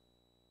us.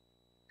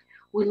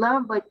 We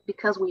love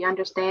because we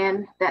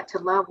understand that to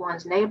love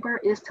one's neighbor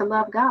is to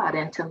love God,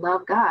 and to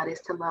love God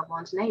is to love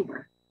one's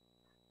neighbor.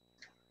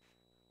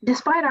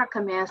 Despite our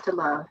commands to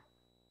love,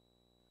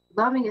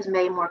 loving is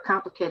made more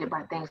complicated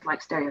by things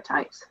like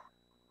stereotypes.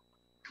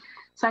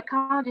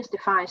 Psychologists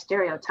define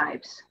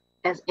stereotypes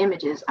as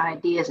images,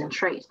 ideas, and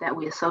traits that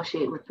we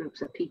associate with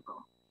groups of people.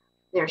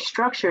 There are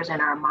structures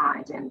in our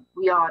minds, and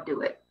we all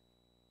do it.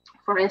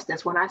 For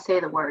instance, when I say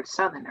the word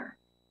Southerner,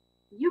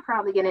 you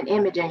probably get an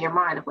image in your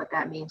mind of what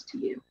that means to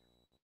you.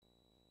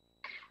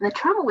 And the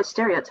trouble with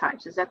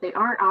stereotypes is that they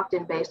aren't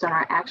often based on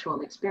our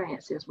actual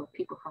experiences with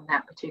people from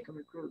that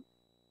particular group.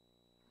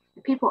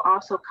 And people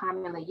also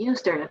commonly use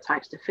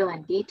stereotypes to fill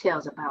in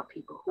details about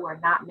people who are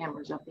not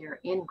members of their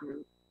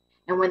in-group,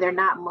 and when they're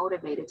not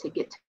motivated to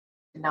get to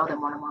know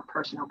them on a more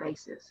personal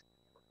basis.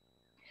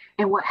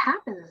 And what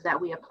happens is that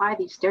we apply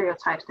these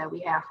stereotypes that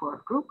we have for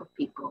a group of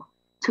people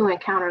to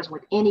encounters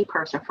with any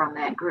person from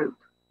that group.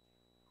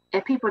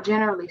 And people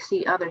generally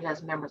see others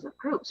as members of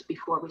groups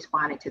before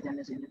responding to them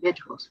as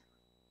individuals.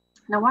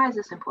 Now, why is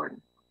this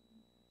important?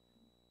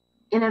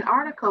 In an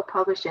article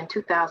published in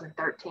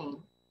 2013,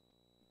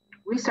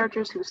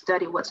 researchers who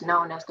study what's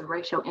known as the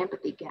racial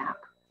empathy gap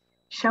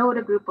showed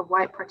a group of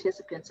white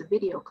participants a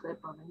video clip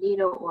of a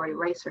needle or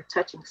eraser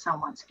touching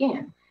someone's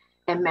skin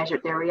and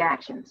measured their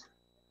reactions.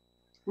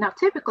 Now,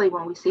 typically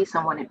when we see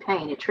someone in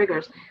pain, it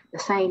triggers the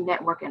same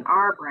network in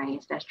our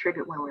brains that's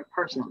triggered when we're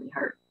personally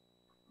hurt.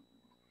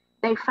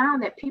 They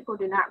found that people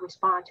do not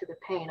respond to the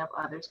pain of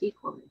others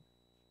equally.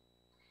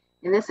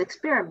 In this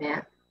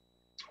experiment,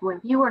 when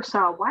viewers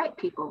saw white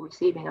people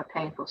receiving a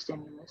painful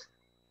stimulus,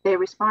 they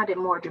responded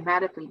more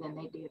dramatically than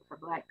they did for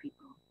Black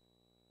people.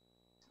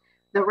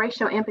 The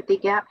racial empathy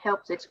gap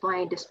helps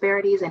explain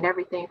disparities in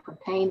everything from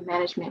pain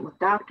management with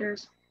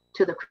doctors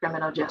to the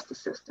criminal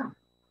justice system.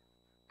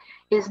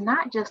 It's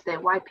not just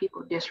that white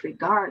people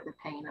disregard the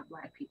pain of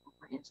Black people,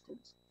 for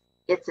instance.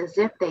 It's as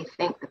if they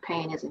think the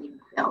pain isn't even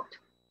felt.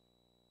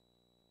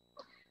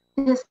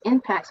 This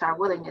impacts our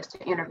willingness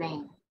to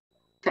intervene,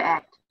 to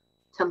act,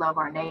 to love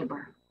our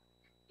neighbor.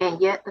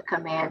 And yet the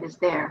command is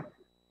there.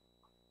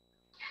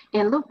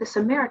 In Luke, the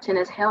Samaritan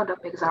is held up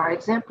as our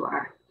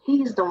exemplar.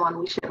 He's the one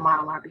we should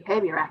model our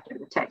behavior after,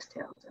 the text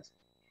tells us.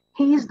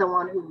 He's the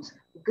one who's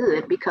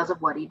good because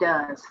of what he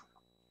does.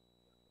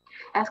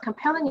 As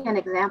compelling an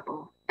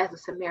example as the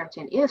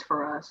Samaritan is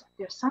for us,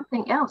 there's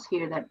something else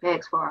here that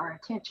begs for our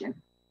attention.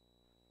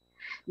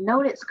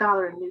 Noted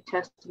scholar in New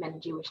Testament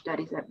and Jewish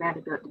studies at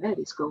Vanderbilt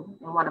Divinity School,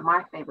 and one of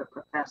my favorite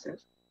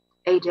professors,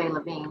 A.J.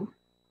 Levine,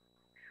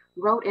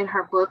 wrote in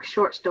her book,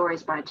 Short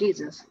Stories by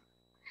Jesus,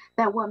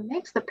 that what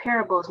makes the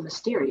parables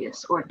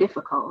mysterious or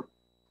difficult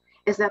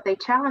is that they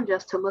challenge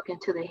us to look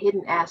into the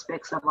hidden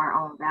aspects of our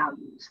own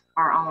values,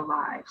 our own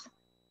lives.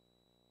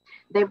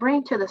 They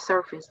bring to the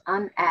surface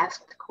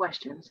unasked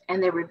questions,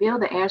 and they reveal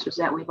the answers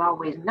that we've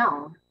always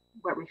known,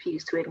 but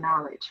refuse to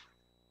acknowledge.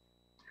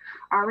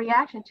 Our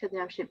reaction to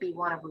them should be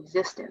one of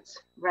resistance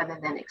rather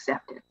than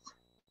acceptance.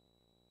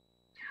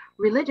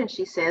 Religion,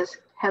 she says,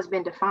 has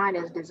been defined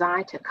as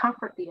designed to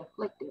comfort the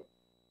afflicted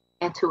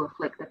and to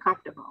afflict the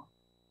comfortable.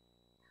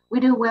 We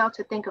do well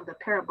to think of the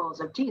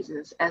parables of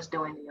Jesus as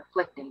doing the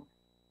afflicting.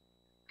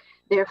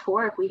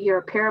 Therefore, if we hear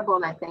a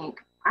parable and think,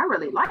 I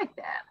really like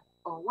that,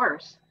 or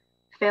worse,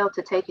 fail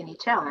to take any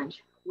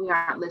challenge, we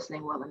aren't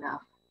listening well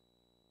enough.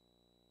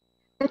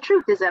 The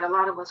truth is that a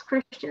lot of us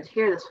Christians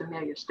hear this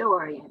familiar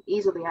story and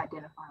easily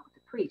identify with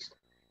the priest,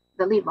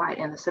 the Levite,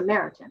 and the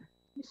Samaritan.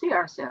 We see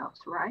ourselves,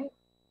 right?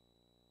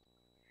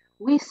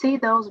 We see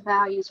those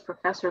values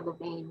Professor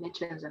Levine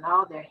mentions in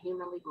all their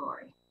humanly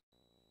glory.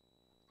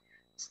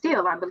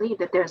 Still, I believe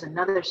that there's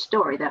another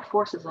story that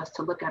forces us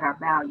to look at our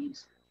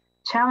values,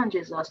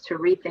 challenges us to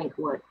rethink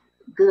what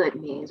good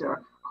means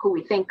or who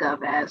we think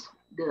of as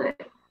good.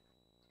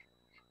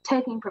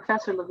 Taking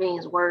Professor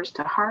Levine's words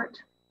to heart,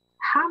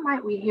 how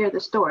might we hear the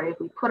story if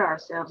we put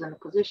ourselves in the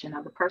position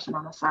of the person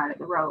on the side of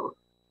the road?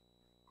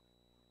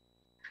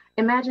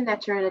 Imagine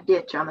that you're in a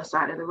ditch on the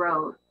side of the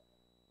road.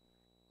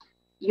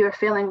 You're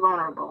feeling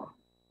vulnerable,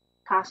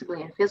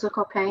 possibly in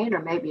physical pain or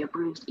maybe a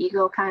bruised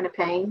ego kind of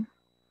pain.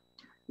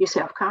 Your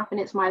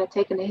self-confidence might have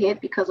taken a hit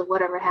because of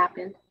whatever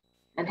happened.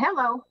 And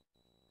hello,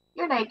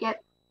 you're naked.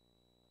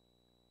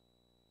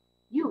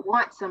 You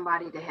want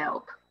somebody to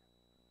help,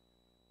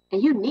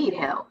 and you need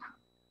help.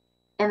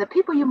 And the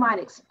people you might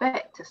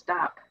expect to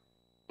stop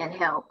and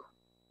help,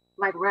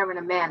 like Reverend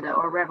Amanda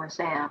or Reverend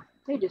Sam,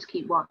 they just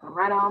keep walking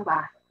right on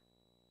by.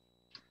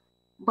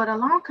 But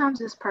along comes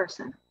this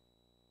person.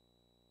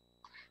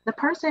 The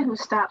person who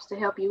stops to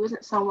help you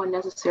isn't someone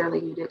necessarily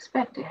you'd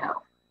expect to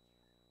help.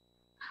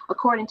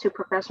 According to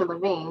Professor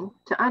Levine,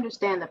 to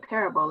understand the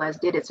parable as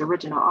did its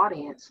original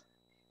audience,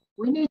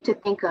 we need to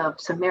think of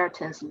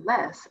Samaritans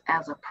less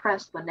as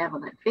oppressed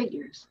benevolent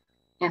figures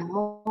and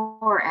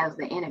more as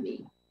the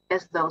enemy,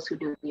 as those who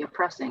do the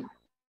oppressing.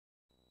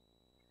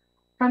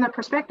 From the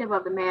perspective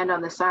of the man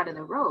on the side of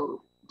the road,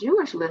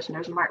 Jewish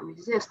listeners might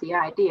resist the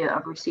idea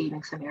of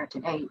receiving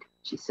Samaritan aid,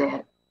 she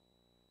said.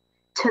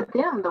 To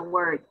them, the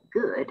word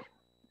good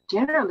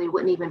generally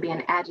wouldn't even be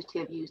an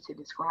adjective used to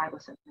describe a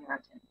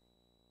Samaritan.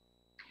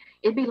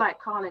 It'd be like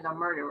calling a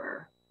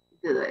murderer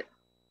good.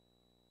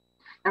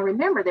 Now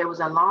remember, there was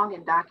a long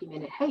and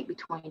documented hate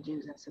between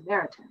Jews and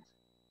Samaritans.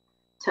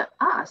 To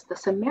us, the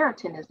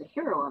Samaritan is the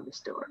hero of the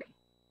story.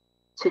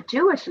 To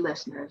Jewish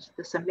listeners,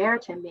 the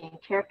Samaritan being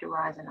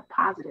characterized in a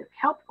positive,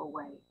 helpful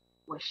way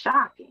was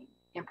shocking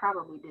and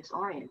probably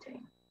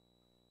disorienting.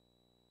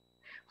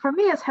 For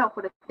me, it's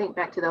helpful to think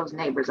back to those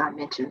neighbors I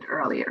mentioned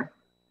earlier.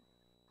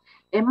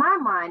 In my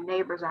mind,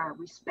 neighbors are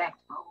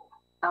respectful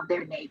of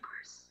their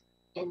neighbors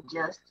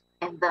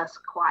and thus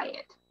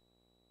quiet.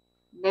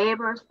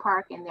 Neighbors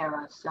park in their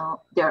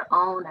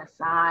own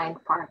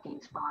assigned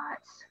parking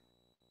spots.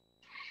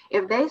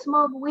 If they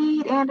smoke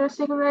weed and/or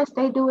cigarettes,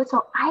 they do it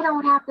so I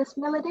don't have to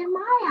smell it in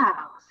my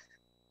house.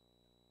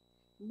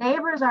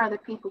 Neighbors are the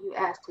people you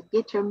ask to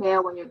get your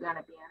mail when you're going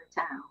to be out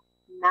of town,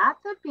 not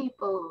the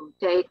people who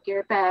take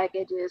your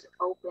packages,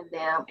 open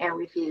them, and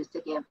refuse to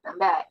give them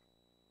back.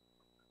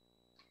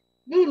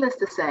 Needless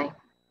to say,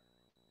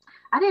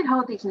 I didn't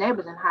hold these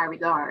neighbors in high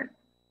regard.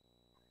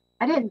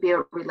 I didn't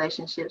build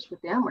relationships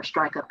with them or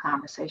strike up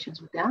conversations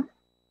with them.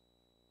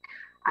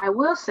 I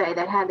will say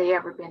that had they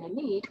ever been in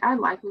need, I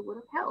likely would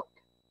have helped.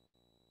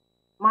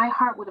 My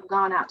heart would have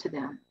gone out to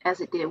them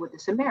as it did with the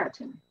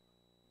Samaritan.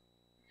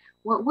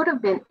 What would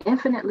have been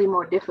infinitely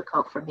more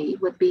difficult for me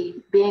would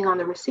be being on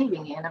the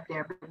receiving end of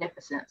their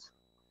beneficence.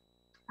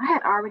 I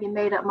had already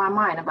made up my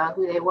mind about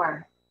who they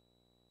were.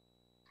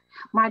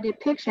 My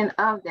depiction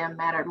of them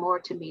mattered more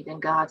to me than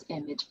God's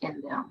image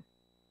in them.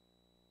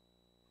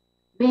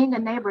 Being a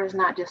neighbor is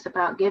not just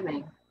about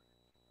giving.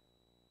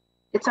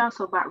 It's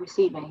also about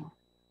receiving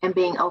and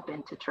being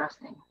open to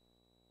trusting.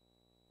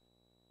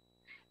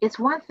 It's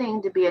one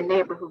thing to be a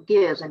neighbor who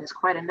gives, and it's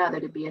quite another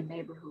to be a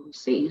neighbor who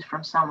receives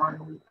from someone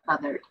who's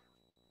othered.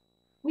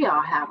 We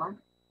all have them.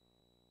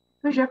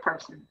 Who's your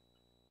person?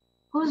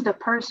 Who's the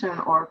person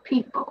or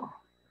people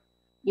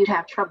you'd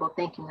have trouble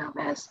thinking of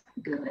as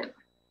good?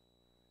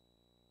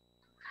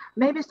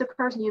 Maybe it's the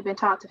person you've been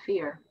taught to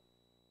fear,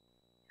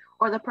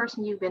 or the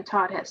person you've been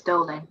taught had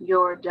stolen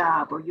your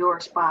job or your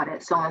spot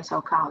at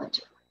so-and-so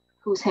college,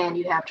 whose hand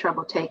you have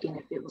trouble taking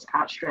if it was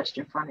outstretched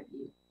in front of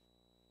you.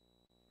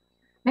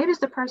 Maybe it's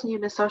the person you've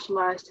been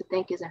socialized to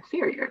think is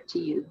inferior to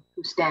you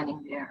who's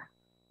standing there.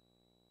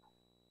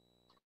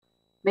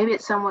 Maybe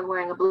it's someone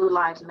wearing a Blue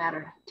Lives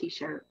Matter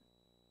t-shirt,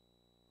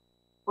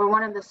 or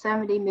one of the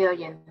 70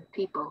 million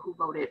people who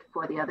voted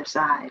for the other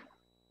side.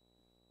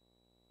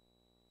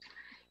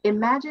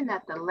 Imagine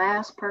that the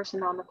last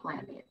person on the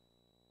planet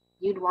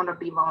you'd want to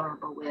be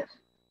vulnerable with,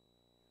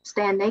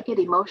 stand naked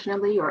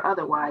emotionally or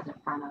otherwise in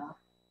front of,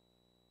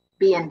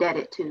 be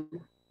indebted to,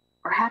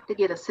 or have to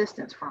get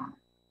assistance from,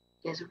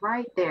 is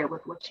right there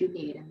with what you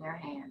need in their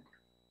hand.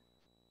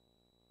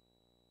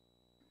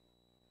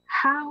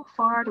 How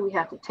far do we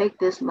have to take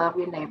this love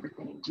your neighbor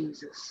thing,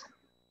 Jesus?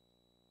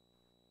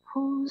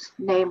 Whose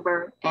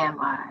neighbor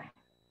am I?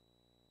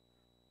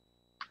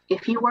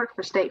 If you work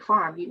for State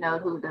Farm, you know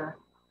who the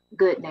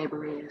good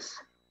neighbor is.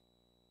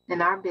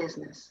 In our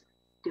business,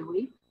 do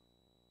we?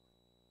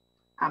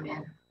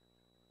 Amen.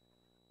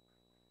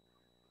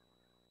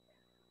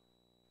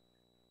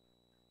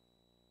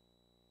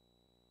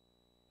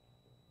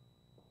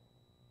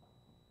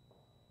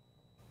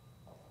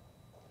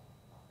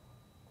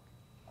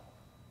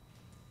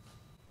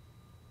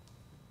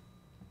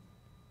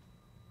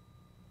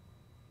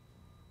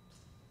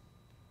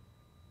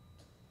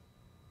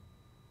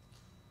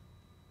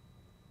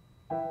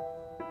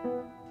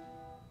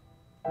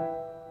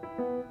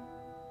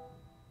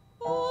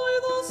 By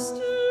the still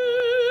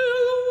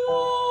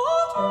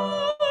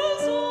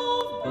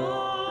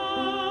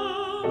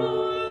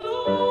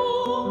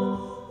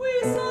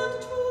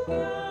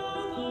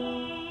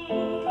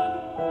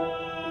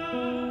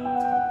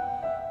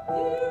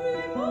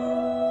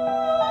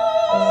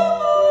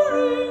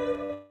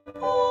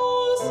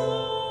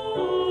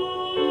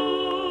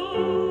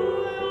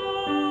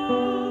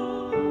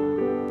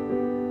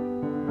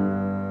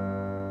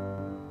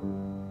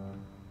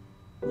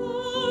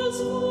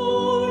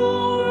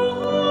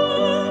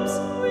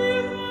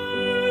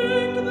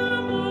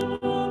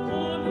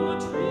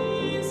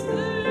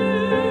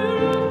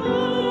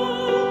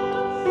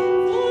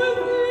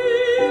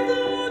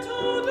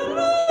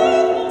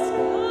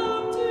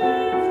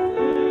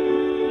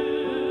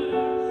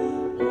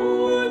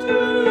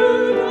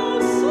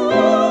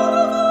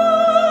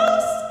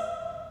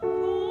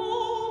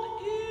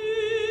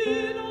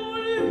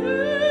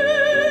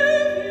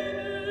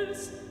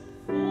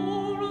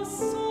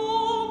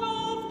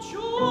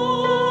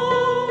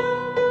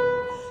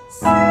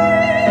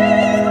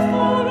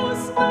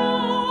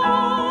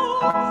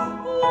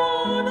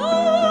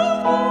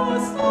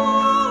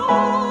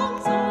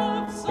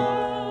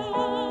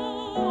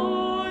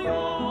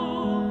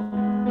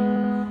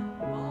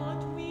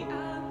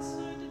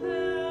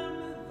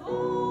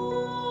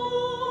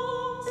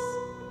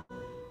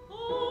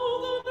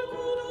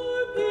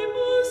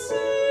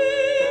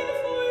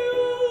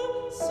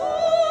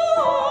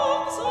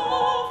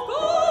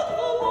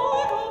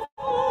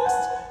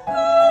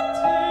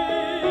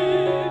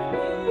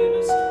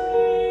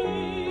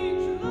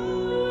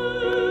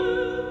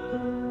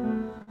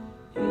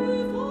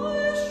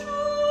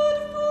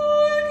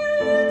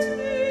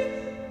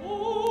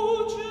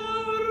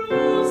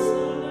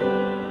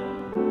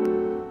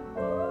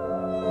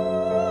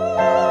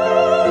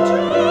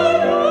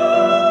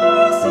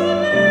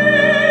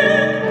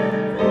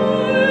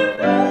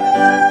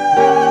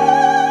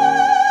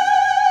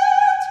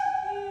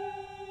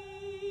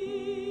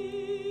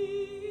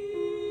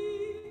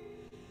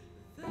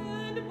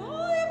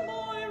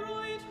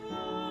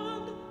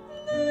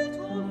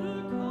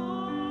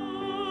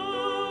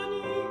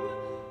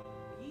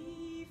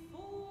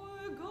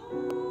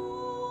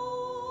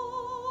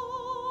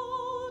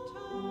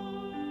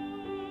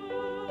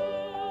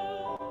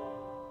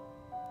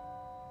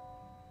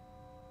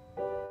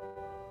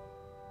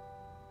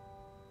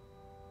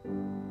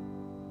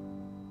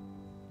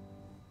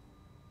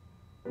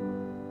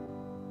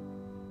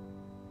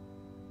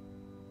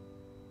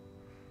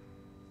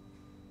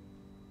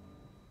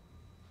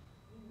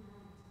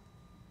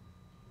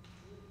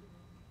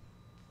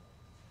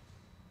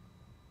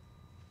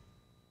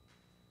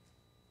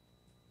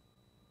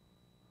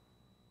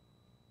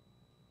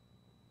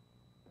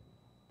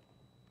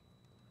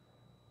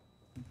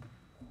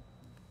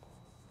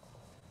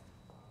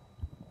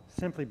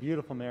simply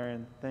beautiful,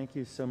 Marion. Thank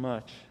you so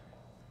much.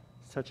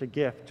 Such a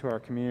gift to our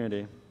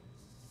community.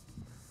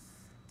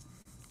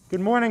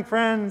 Good morning,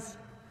 friends.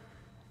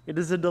 It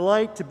is a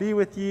delight to be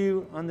with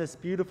you on this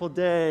beautiful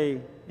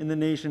day in the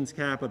nation's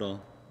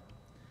capital.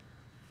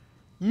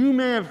 You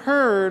may have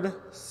heard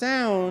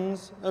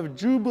sounds of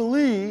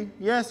Jubilee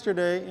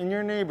yesterday in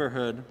your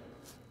neighborhood.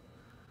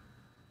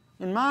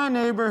 In my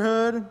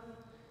neighborhood,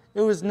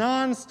 it was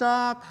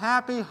nonstop,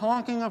 happy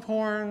honking of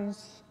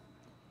horns,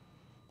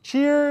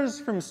 cheers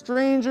from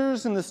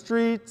strangers in the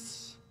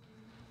streets,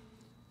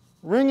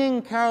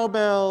 ringing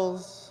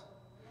cowbells,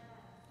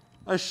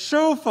 a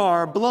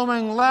shofar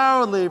blowing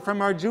loudly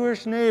from our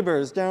Jewish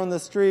neighbors down the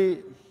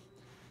street,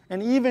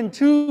 and even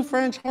 2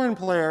 French horn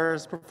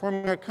players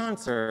performing a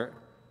concert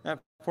at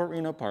Fort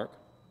Reno Park.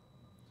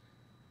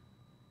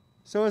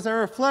 So as I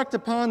reflect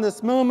upon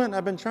this moment,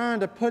 I've been trying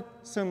to put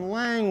some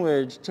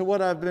language to what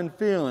I've been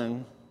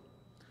feeling.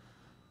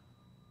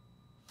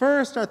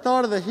 First, I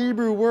thought of the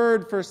Hebrew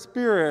word for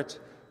spirit,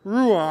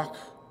 ruach,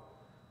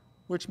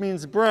 which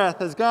means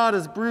breath, as God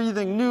is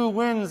breathing new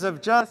winds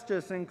of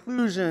justice,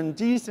 inclusion,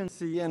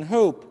 decency, and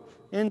hope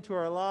into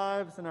our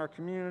lives and our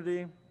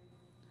community.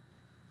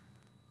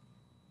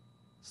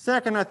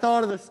 Second, I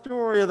thought of the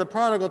story of the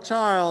prodigal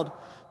child.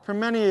 For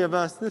many of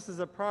us, this is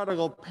a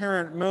prodigal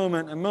parent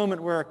moment, a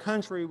moment where a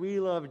country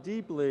we love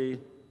deeply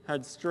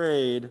had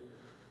strayed.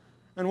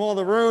 And while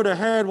the road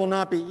ahead will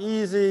not be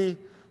easy,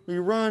 we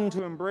run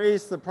to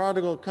embrace the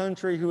prodigal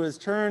country who has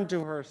turned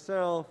to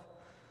herself,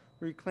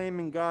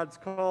 reclaiming God's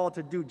call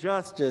to do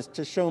justice,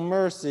 to show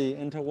mercy,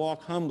 and to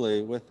walk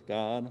humbly with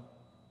God.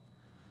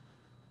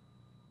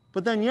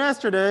 But then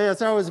yesterday,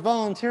 as I was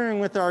volunteering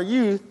with our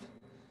youth,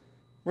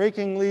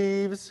 raking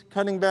leaves,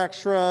 cutting back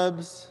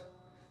shrubs,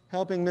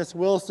 helping Miss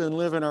Wilson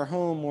live in our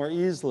home more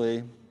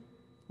easily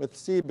with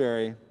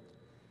Seabury,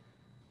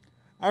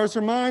 I was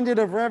reminded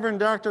of Reverend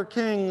Dr.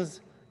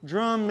 King's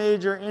Drum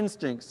Major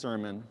Instinct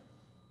sermon,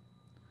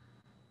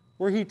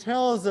 where he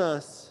tells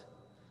us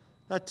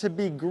that to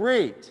be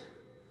great,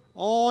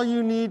 all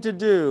you need to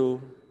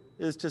do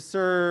is to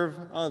serve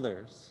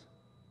others.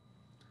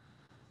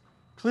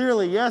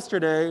 Clearly,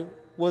 yesterday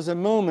was a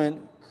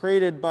moment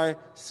created by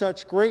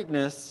such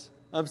greatness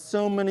of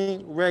so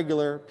many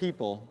regular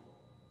people.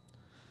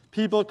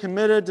 People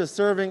committed to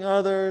serving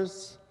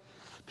others,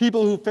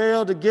 people who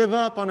failed to give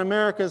up on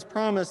America's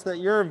promise that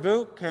your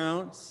vote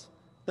counts,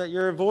 that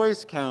your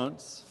voice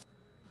counts.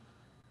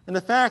 And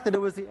the fact that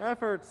it was the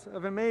efforts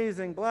of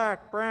amazing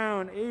Black,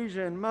 brown,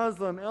 Asian,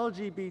 Muslim,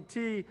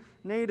 LGBT,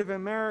 Native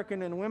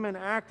American, and women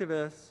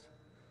activists,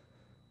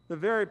 the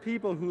very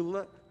people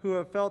who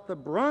have felt the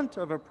brunt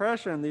of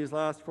oppression these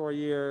last 4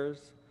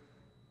 years,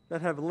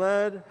 that have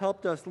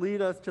helped us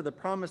lead us to the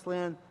promised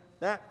land,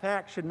 that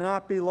fact should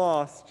not be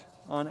lost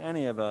on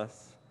any of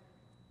us.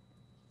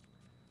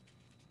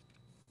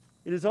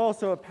 It is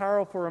also a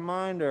powerful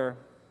reminder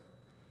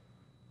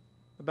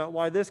about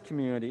why this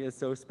community is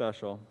so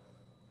special.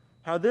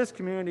 How this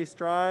community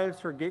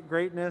strives for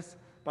greatness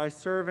by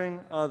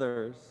serving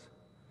others,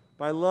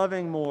 by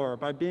loving more,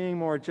 by being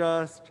more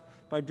just,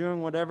 by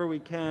doing whatever we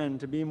can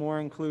to be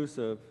more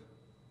inclusive.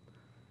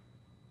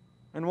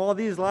 And while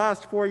these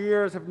last 4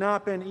 years have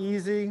not been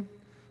easy,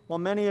 while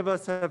many of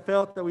us have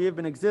felt that we have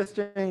been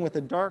existing with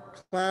a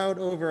dark cloud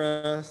over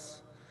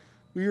us,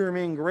 we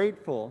remain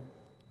grateful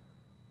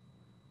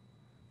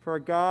for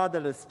a God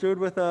that has stood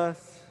with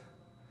us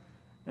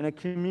and a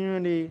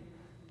community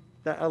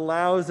that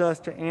allows us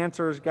to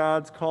answer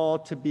God's call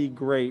to be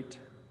great.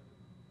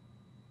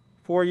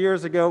 4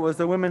 years ago, it was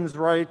the Women's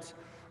Rights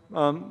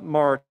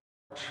March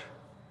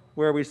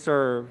where we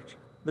served,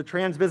 the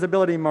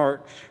Transvisibility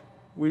March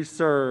we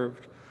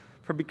served,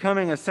 for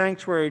becoming a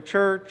sanctuary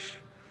church,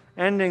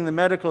 ending the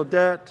medical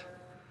debt,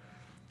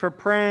 for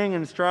praying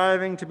and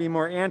striving to be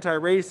more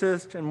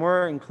anti-racist and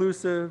more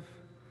inclusive,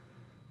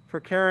 for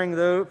caring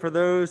for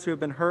those who have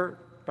been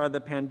hurt by the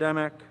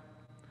pandemic.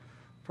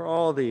 For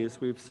all these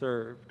we've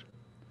served.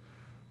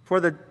 For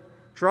the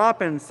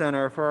drop-in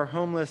center for our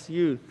homeless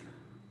youth,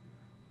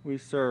 we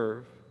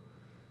serve.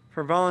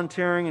 For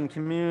volunteering in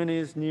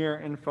communities near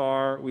and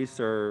far, we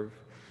serve.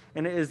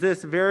 And it is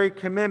this very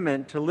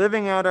commitment to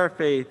living out our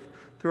faith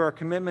through our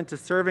commitment to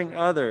serving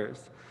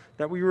others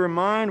that we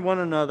remind one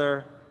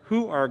another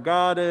who our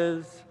God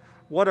is,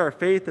 what our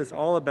faith is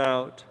all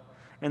about,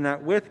 and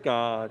that with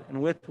God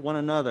and with one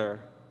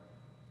another,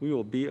 we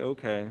will be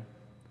okay.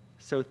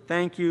 So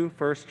thank you,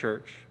 First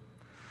Church.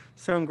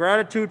 So in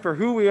gratitude for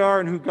who we are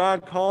and who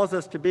God calls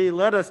us to be,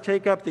 let us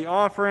take up the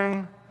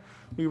offering.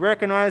 We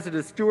recognize it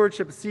is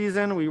stewardship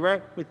season. We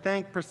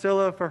thank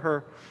Priscilla for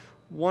her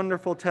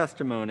wonderful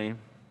testimony.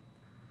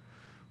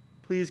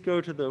 Please go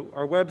to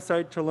our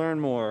website to learn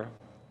more.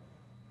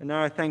 And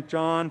now I thank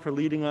John for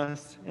leading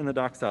us in the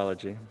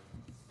doxology.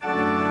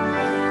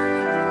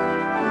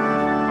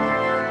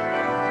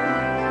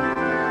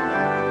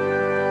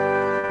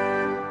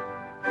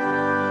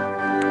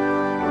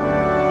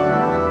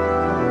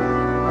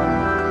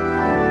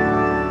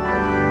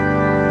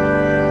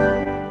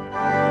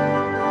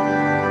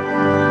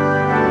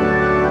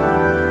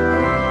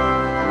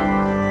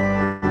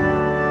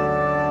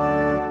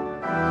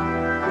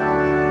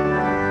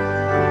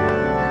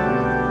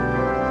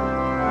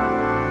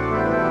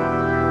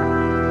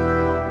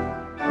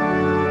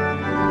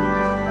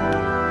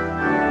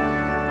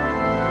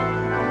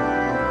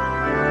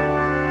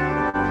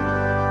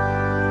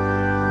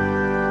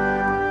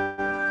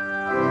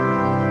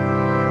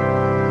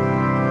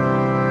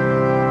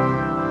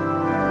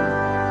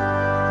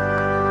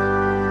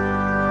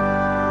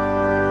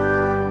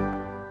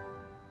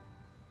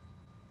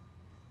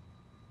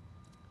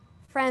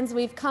 Friends,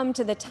 we've come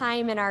to the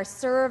time in our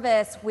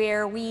service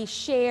where we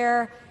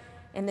share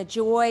in the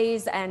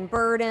joys and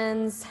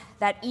burdens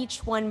that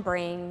each one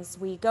brings.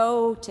 We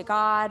go to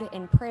God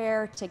in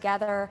prayer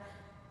together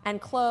and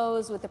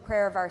close with the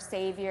prayer of our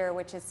Savior,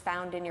 which is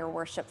found in your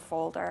worship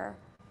folder.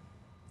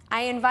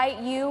 I invite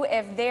you,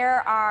 if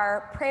there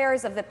are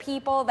prayers of the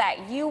people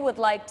that you would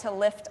like to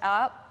lift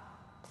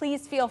up,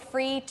 please feel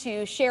free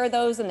to share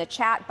those in the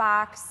chat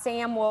box.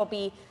 Sam will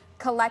be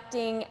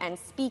collecting and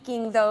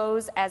speaking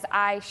those as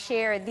I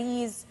share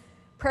these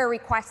prayer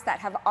requests that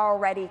have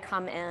already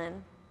come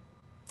in.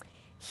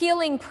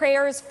 Healing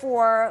prayers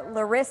for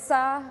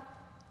Larissa,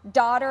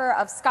 daughter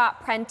of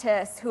Scott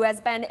Prentice, who has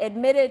been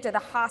admitted to the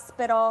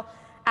hospital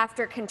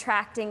after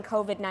contracting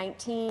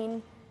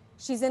COVID-19.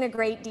 She's in a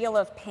great deal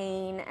of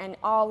pain, and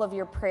all of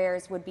your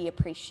prayers would be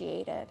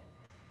appreciated.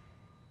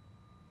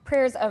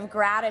 Prayers of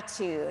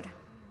gratitude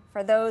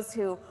for those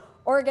who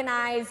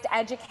organized,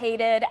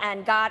 educated,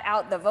 and got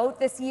out the vote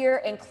this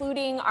year,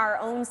 including our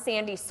own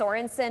Sandy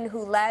Sorensen,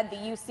 who led the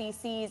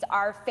UCC's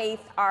Our Faith,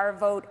 Our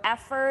Vote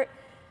effort.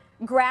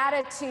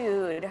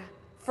 Gratitude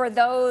for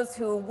those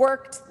who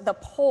worked the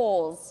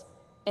polls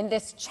in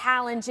this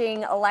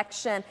challenging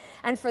election,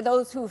 and for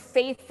those who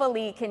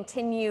faithfully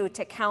continue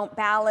to count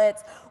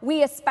ballots.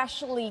 We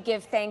especially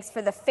give thanks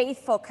for the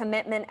faithful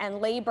commitment and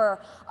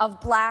labor of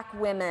Black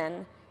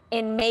women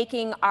in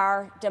making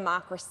our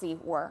democracy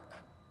work.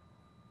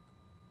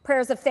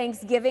 Prayers of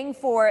thanksgiving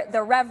for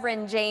the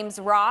Reverend James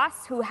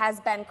Ross, who has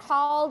been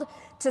called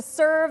to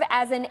serve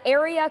as an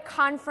area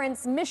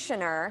conference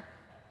missioner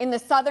in the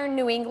Southern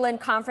New England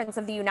Conference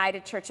of the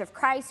United Church of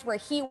Christ, where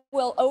he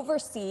will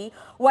oversee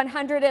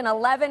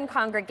 111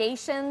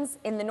 congregations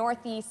in the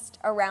Northeast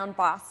around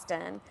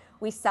Boston.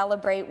 We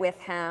celebrate with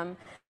him.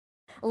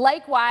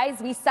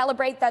 Likewise, we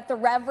celebrate that the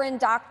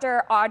Reverend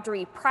Dr.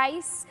 Audrey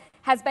Price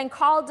has been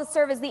called to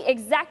serve as the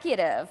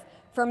executive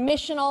for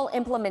missional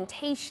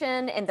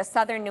implementation in the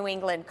Southern New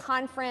England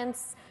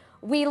Conference.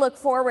 We look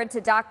forward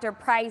to Dr.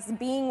 Price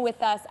being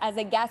with us as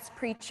a guest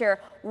preacher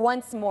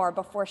once more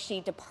before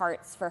she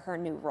departs for her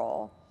new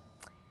role.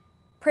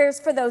 Prayers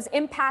for those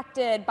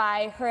impacted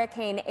by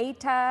Hurricane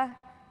Eta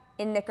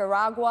in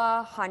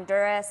Nicaragua,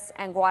 Honduras,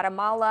 and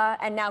Guatemala,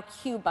 and now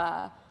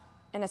Cuba,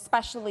 and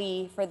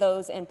especially for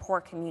those in poor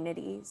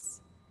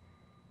communities.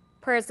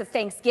 Prayers of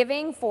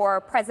thanksgiving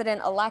for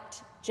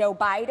President-elect Joe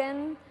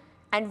Biden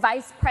and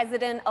Vice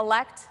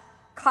President-elect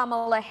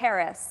Kamala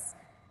Harris,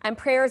 and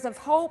prayers of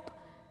hope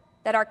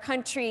that our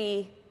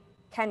country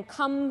can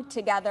come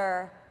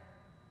together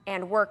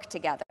and work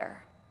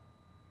together.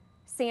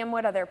 Sam,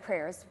 what other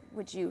prayers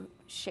would you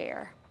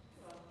share?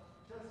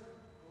 Just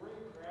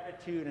great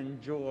gratitude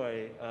and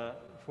joy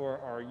for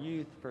our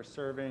youth for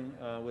serving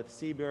with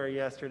Seabury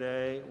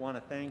yesterday. I want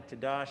to thank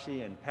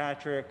Tadashi and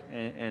Patrick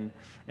and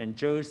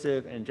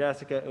Joseph and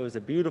Jessica. It was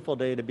a beautiful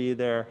day to be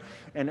there.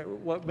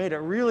 And what made it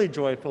really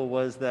joyful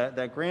was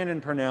that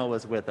Brandon Purnell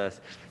was with us.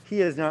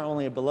 He is not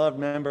only a beloved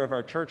member of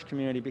our church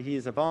community, but he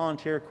is a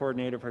volunteer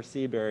coordinator for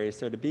Seabury.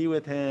 So to be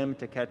with him,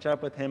 to catch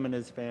up with him and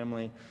his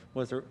family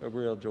was a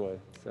real joy.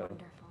 So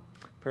wonderful.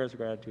 Prayers of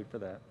gratitude for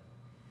that.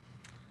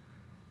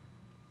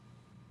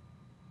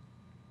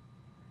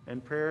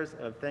 And prayers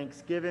of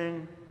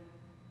thanksgiving.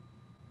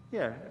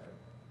 Yeah.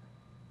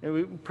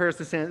 And prayers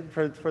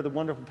for the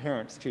wonderful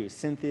parents, too.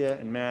 Cynthia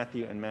and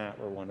Matthew and Matt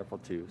were wonderful,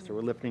 too. So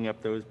we're lifting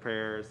up those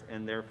prayers.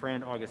 And their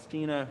friend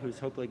Augustina, who's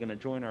hopefully going to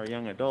join our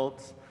young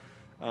adults.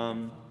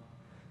 And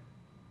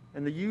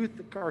the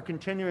youth are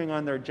continuing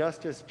on their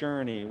justice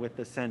journey with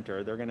the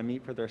center. They're going to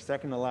meet for their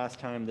second to last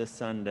time this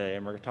Sunday.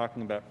 And we're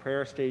talking about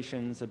prayer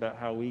stations, about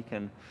how we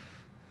can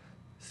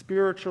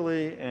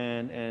spiritually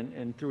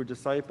and through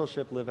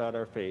discipleship live out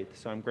our faith.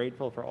 So I'm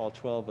grateful for all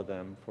 12 of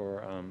them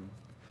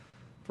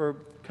for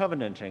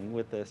covenanting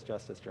with this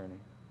justice journey.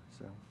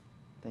 So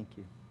thank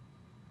you.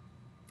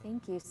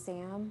 Thank you,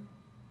 Sam.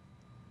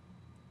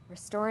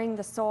 Restoring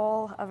the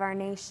soul of our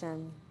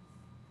nation.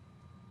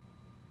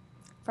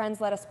 Friends,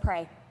 let us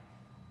pray.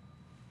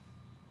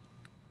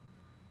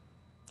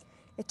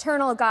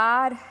 Eternal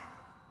God,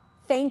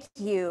 thank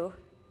you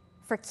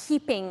for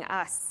keeping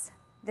us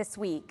this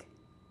week.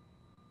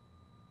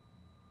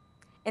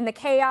 In the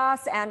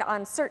chaos and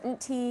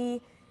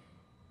uncertainty,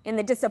 in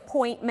the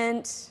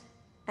disappointment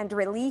and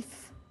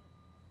relief,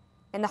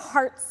 in the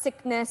heart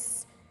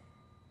sickness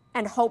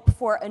and hope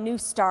for a new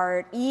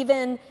start,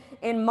 even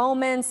in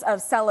moments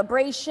of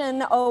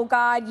celebration, oh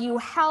God, you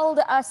held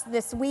us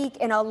this week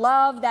in a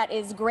love that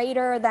is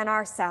greater than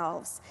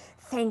ourselves.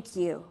 Thank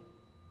you.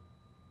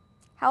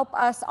 Help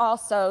us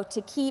also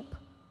to keep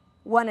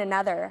one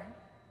another.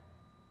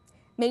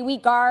 May we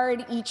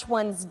guard each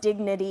one's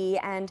dignity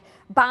and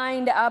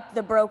bind up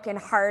the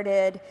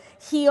brokenhearted,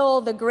 heal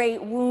the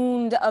great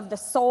wound of the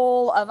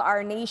soul of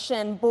our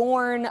nation,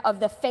 born of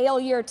the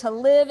failure to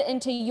live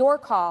into your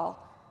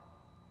call,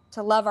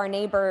 to love our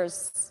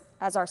neighbors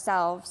as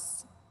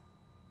ourselves.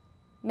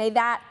 May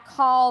that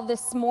call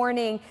this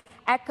morning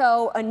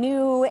echo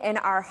anew in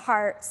our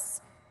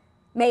hearts.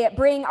 May it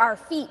bring our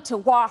feet to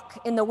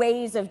walk in the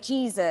ways of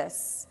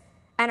Jesus,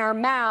 and our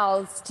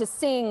mouths to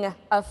sing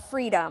of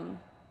freedom.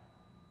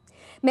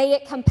 May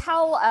it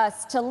compel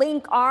us to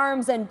link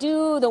arms and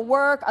do the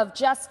work of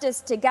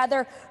justice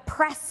together,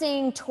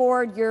 pressing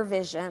toward your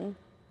vision.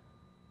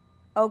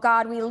 Oh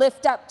God, we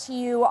lift up to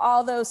you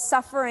all those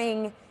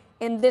suffering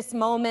in this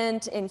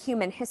moment in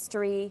human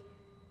history,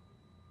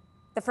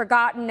 the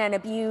forgotten and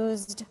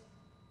abused,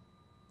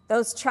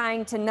 those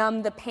trying to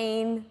numb the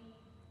pain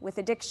with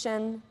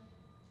addiction.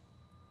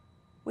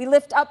 We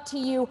lift up to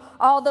you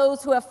all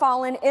those who have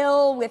fallen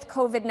ill with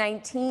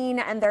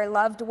COVID-19 and their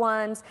loved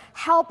ones.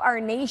 Help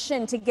our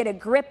nation to get a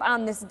grip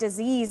on this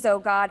disease, oh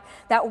God,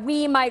 that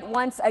we might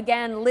once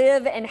again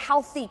live in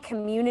healthy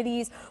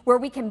communities where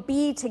we can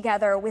be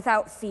together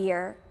without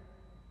fear.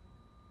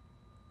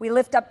 We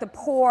lift up the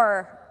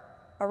poor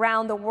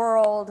around the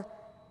world.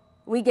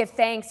 We give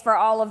thanks for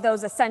all of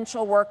those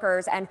essential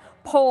workers and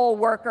poll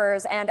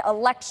workers and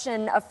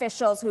election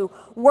officials who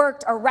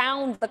worked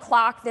around the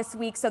clock this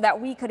week so that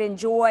we could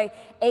enjoy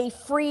a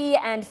free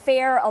and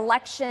fair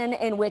election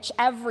in which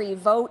every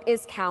vote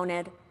is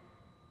counted.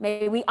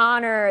 May we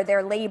honor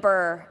their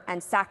labor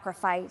and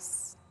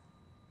sacrifice.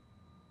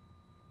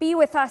 Be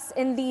with us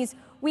in these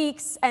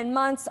weeks and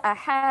months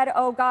ahead,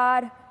 oh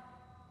God.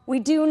 We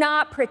do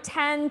not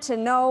pretend to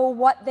know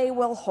what they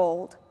will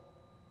hold.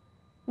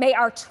 May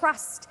our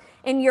trust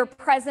in your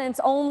presence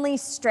only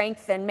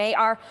strengthen. May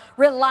our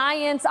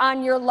reliance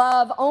on your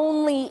love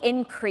only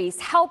increase.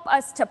 Help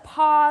us to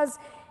pause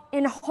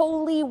in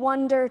holy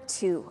wonder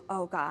too,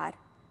 oh God,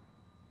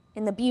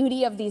 in the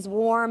beauty of these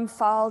warm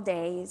fall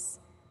days,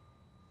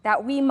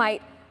 that we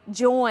might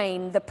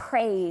join the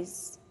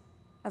praise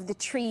of the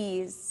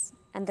trees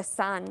and the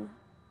sun.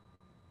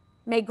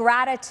 May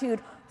gratitude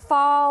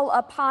fall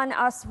upon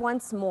us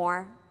once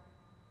more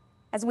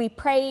as we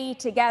pray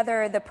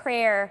together the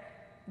prayer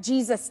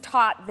Jesus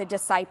taught the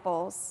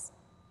disciples,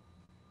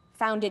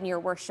 found in your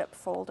worship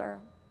folder.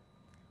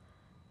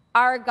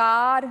 Our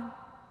God,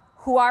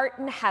 who art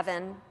in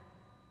heaven,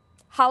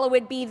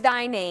 hallowed be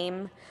thy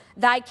name.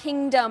 Thy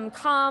kingdom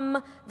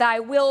come, thy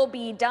will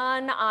be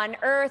done on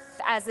earth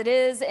as it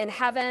is in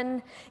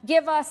heaven.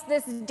 Give us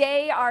this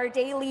day our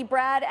daily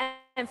bread,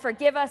 and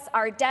forgive us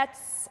our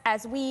debts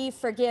as we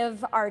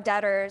forgive our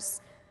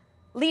debtors.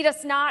 Lead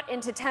us not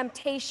into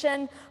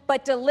temptation,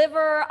 but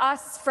deliver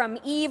us from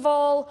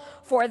evil.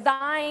 For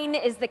thine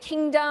is the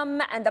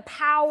kingdom and the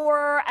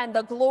power and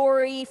the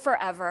glory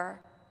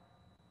forever.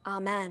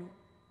 Amen.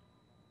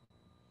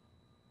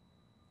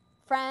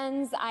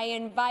 Friends, I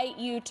invite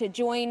you to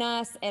join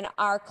us in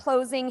our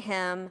closing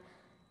hymn,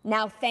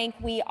 Now Thank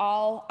We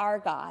All Our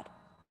God.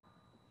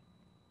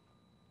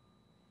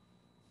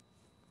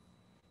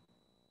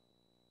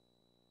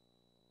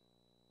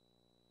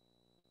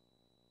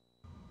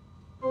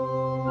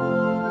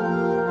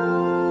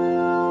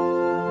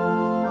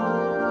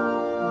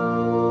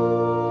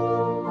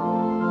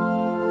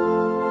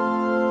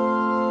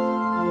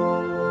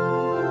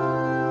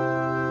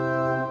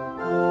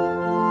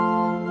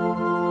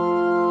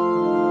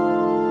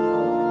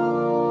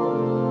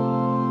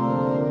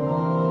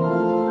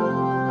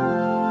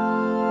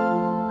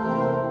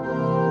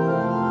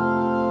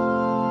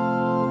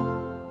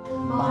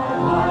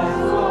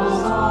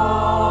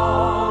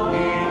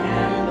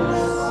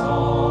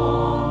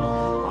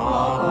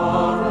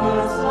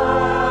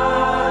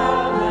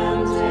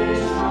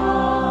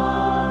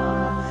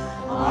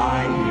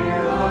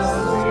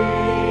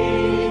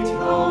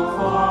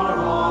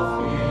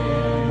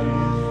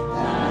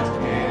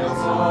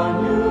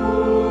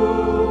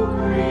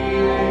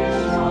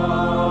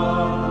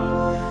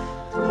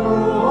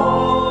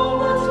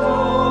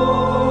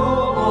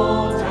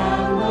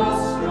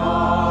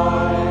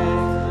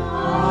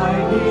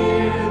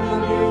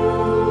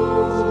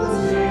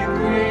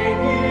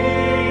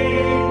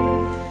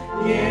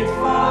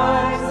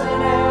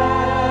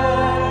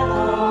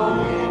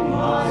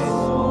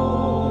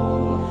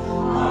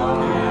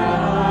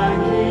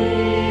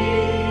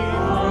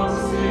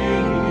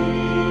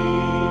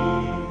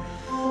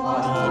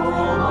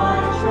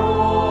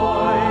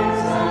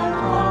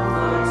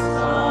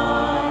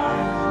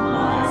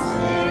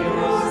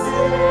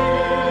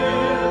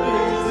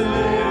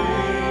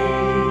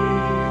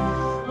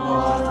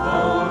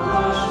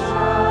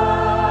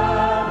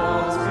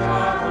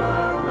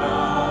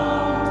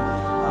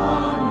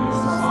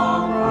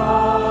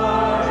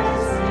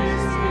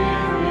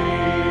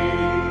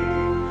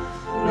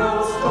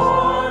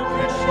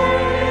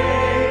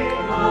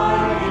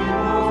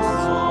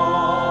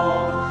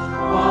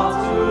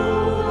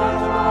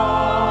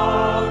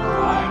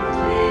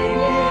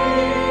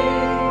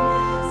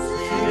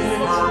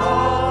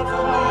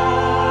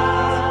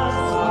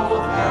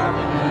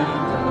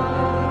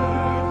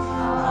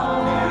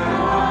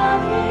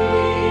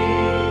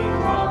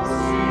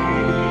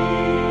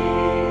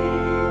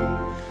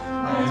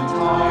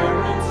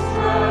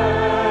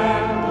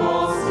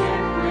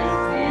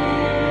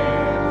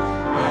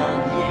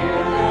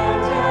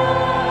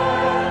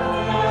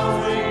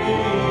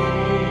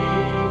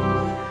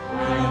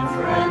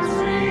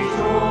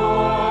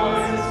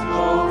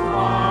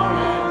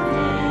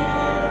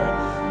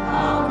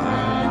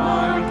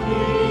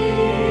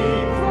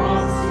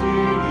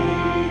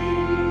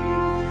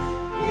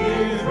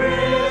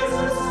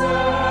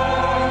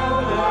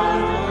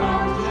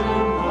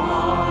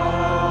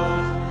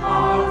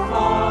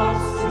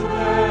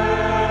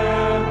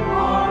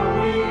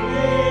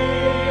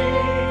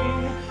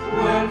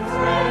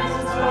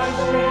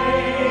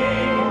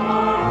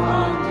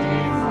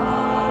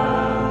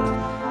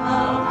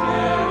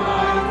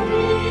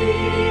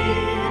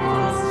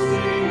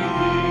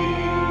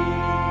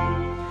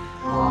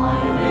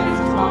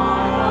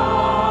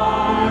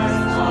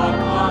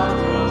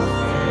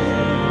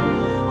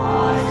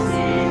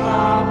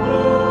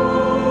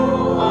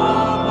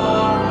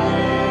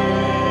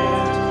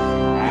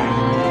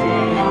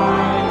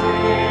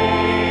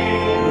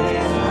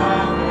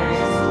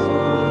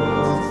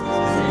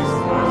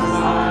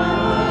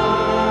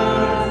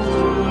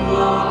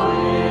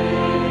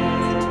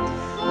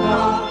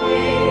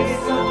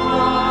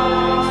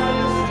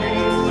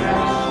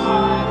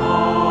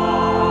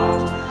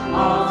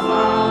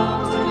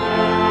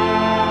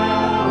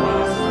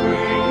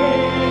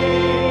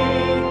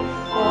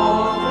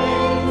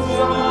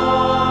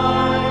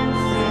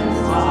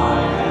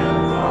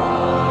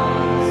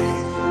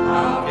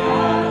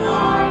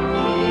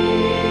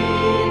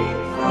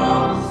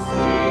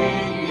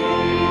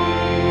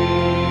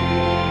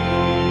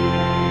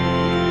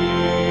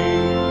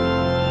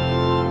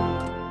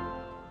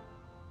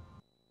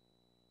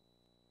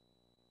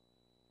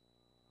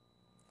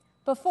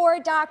 Before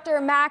Dr.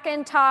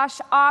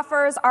 McIntosh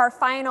offers our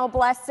final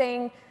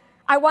blessing,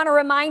 I want to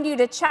remind you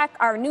to check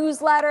our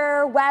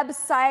newsletter,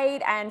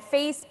 website, and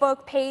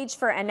Facebook page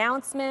for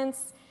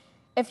announcements.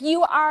 If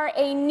you are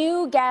a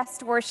new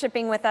guest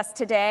worshiping with us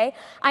today,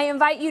 I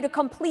invite you to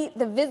complete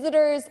the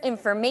visitors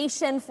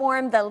information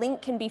form. The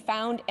link can be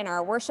found in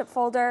our worship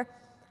folder.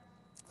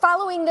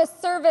 Following this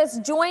service,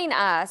 join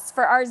us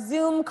for our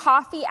Zoom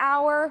coffee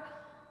hour.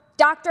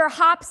 Dr.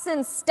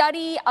 Hobson's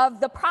study of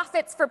the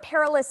prophets for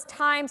perilous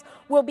times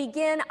will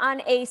begin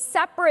on a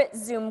separate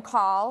Zoom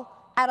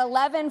call at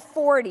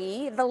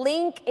 11:40. The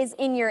link is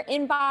in your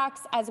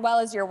inbox as well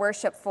as your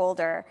worship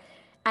folder.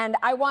 And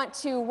I want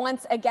to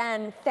once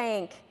again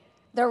thank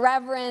the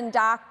Reverend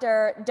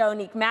Dr.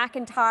 Donique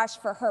McIntosh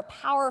for her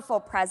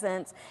powerful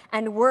presence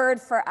and word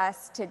for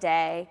us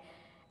today.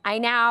 I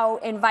now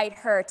invite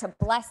her to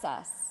bless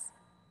us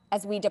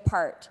as we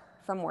depart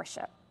from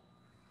worship.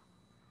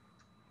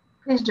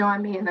 Please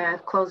join me in the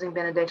closing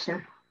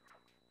benediction.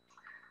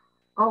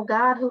 O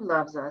God who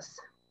loves us,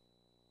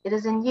 it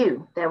is in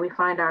you that we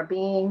find our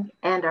being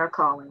and our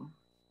calling.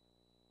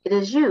 It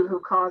is you who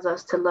calls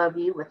us to love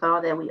you with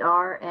all that we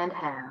are and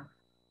have.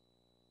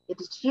 It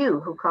is you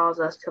who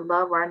calls us to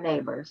love our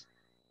neighbors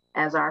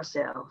as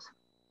ourselves.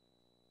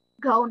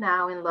 Go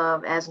now in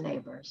love as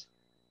neighbors,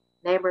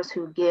 neighbors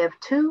who give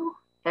to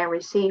and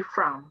receive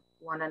from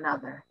one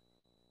another.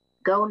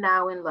 Go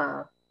now in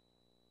love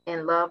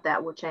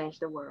that will change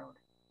the world.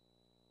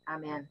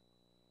 Amen.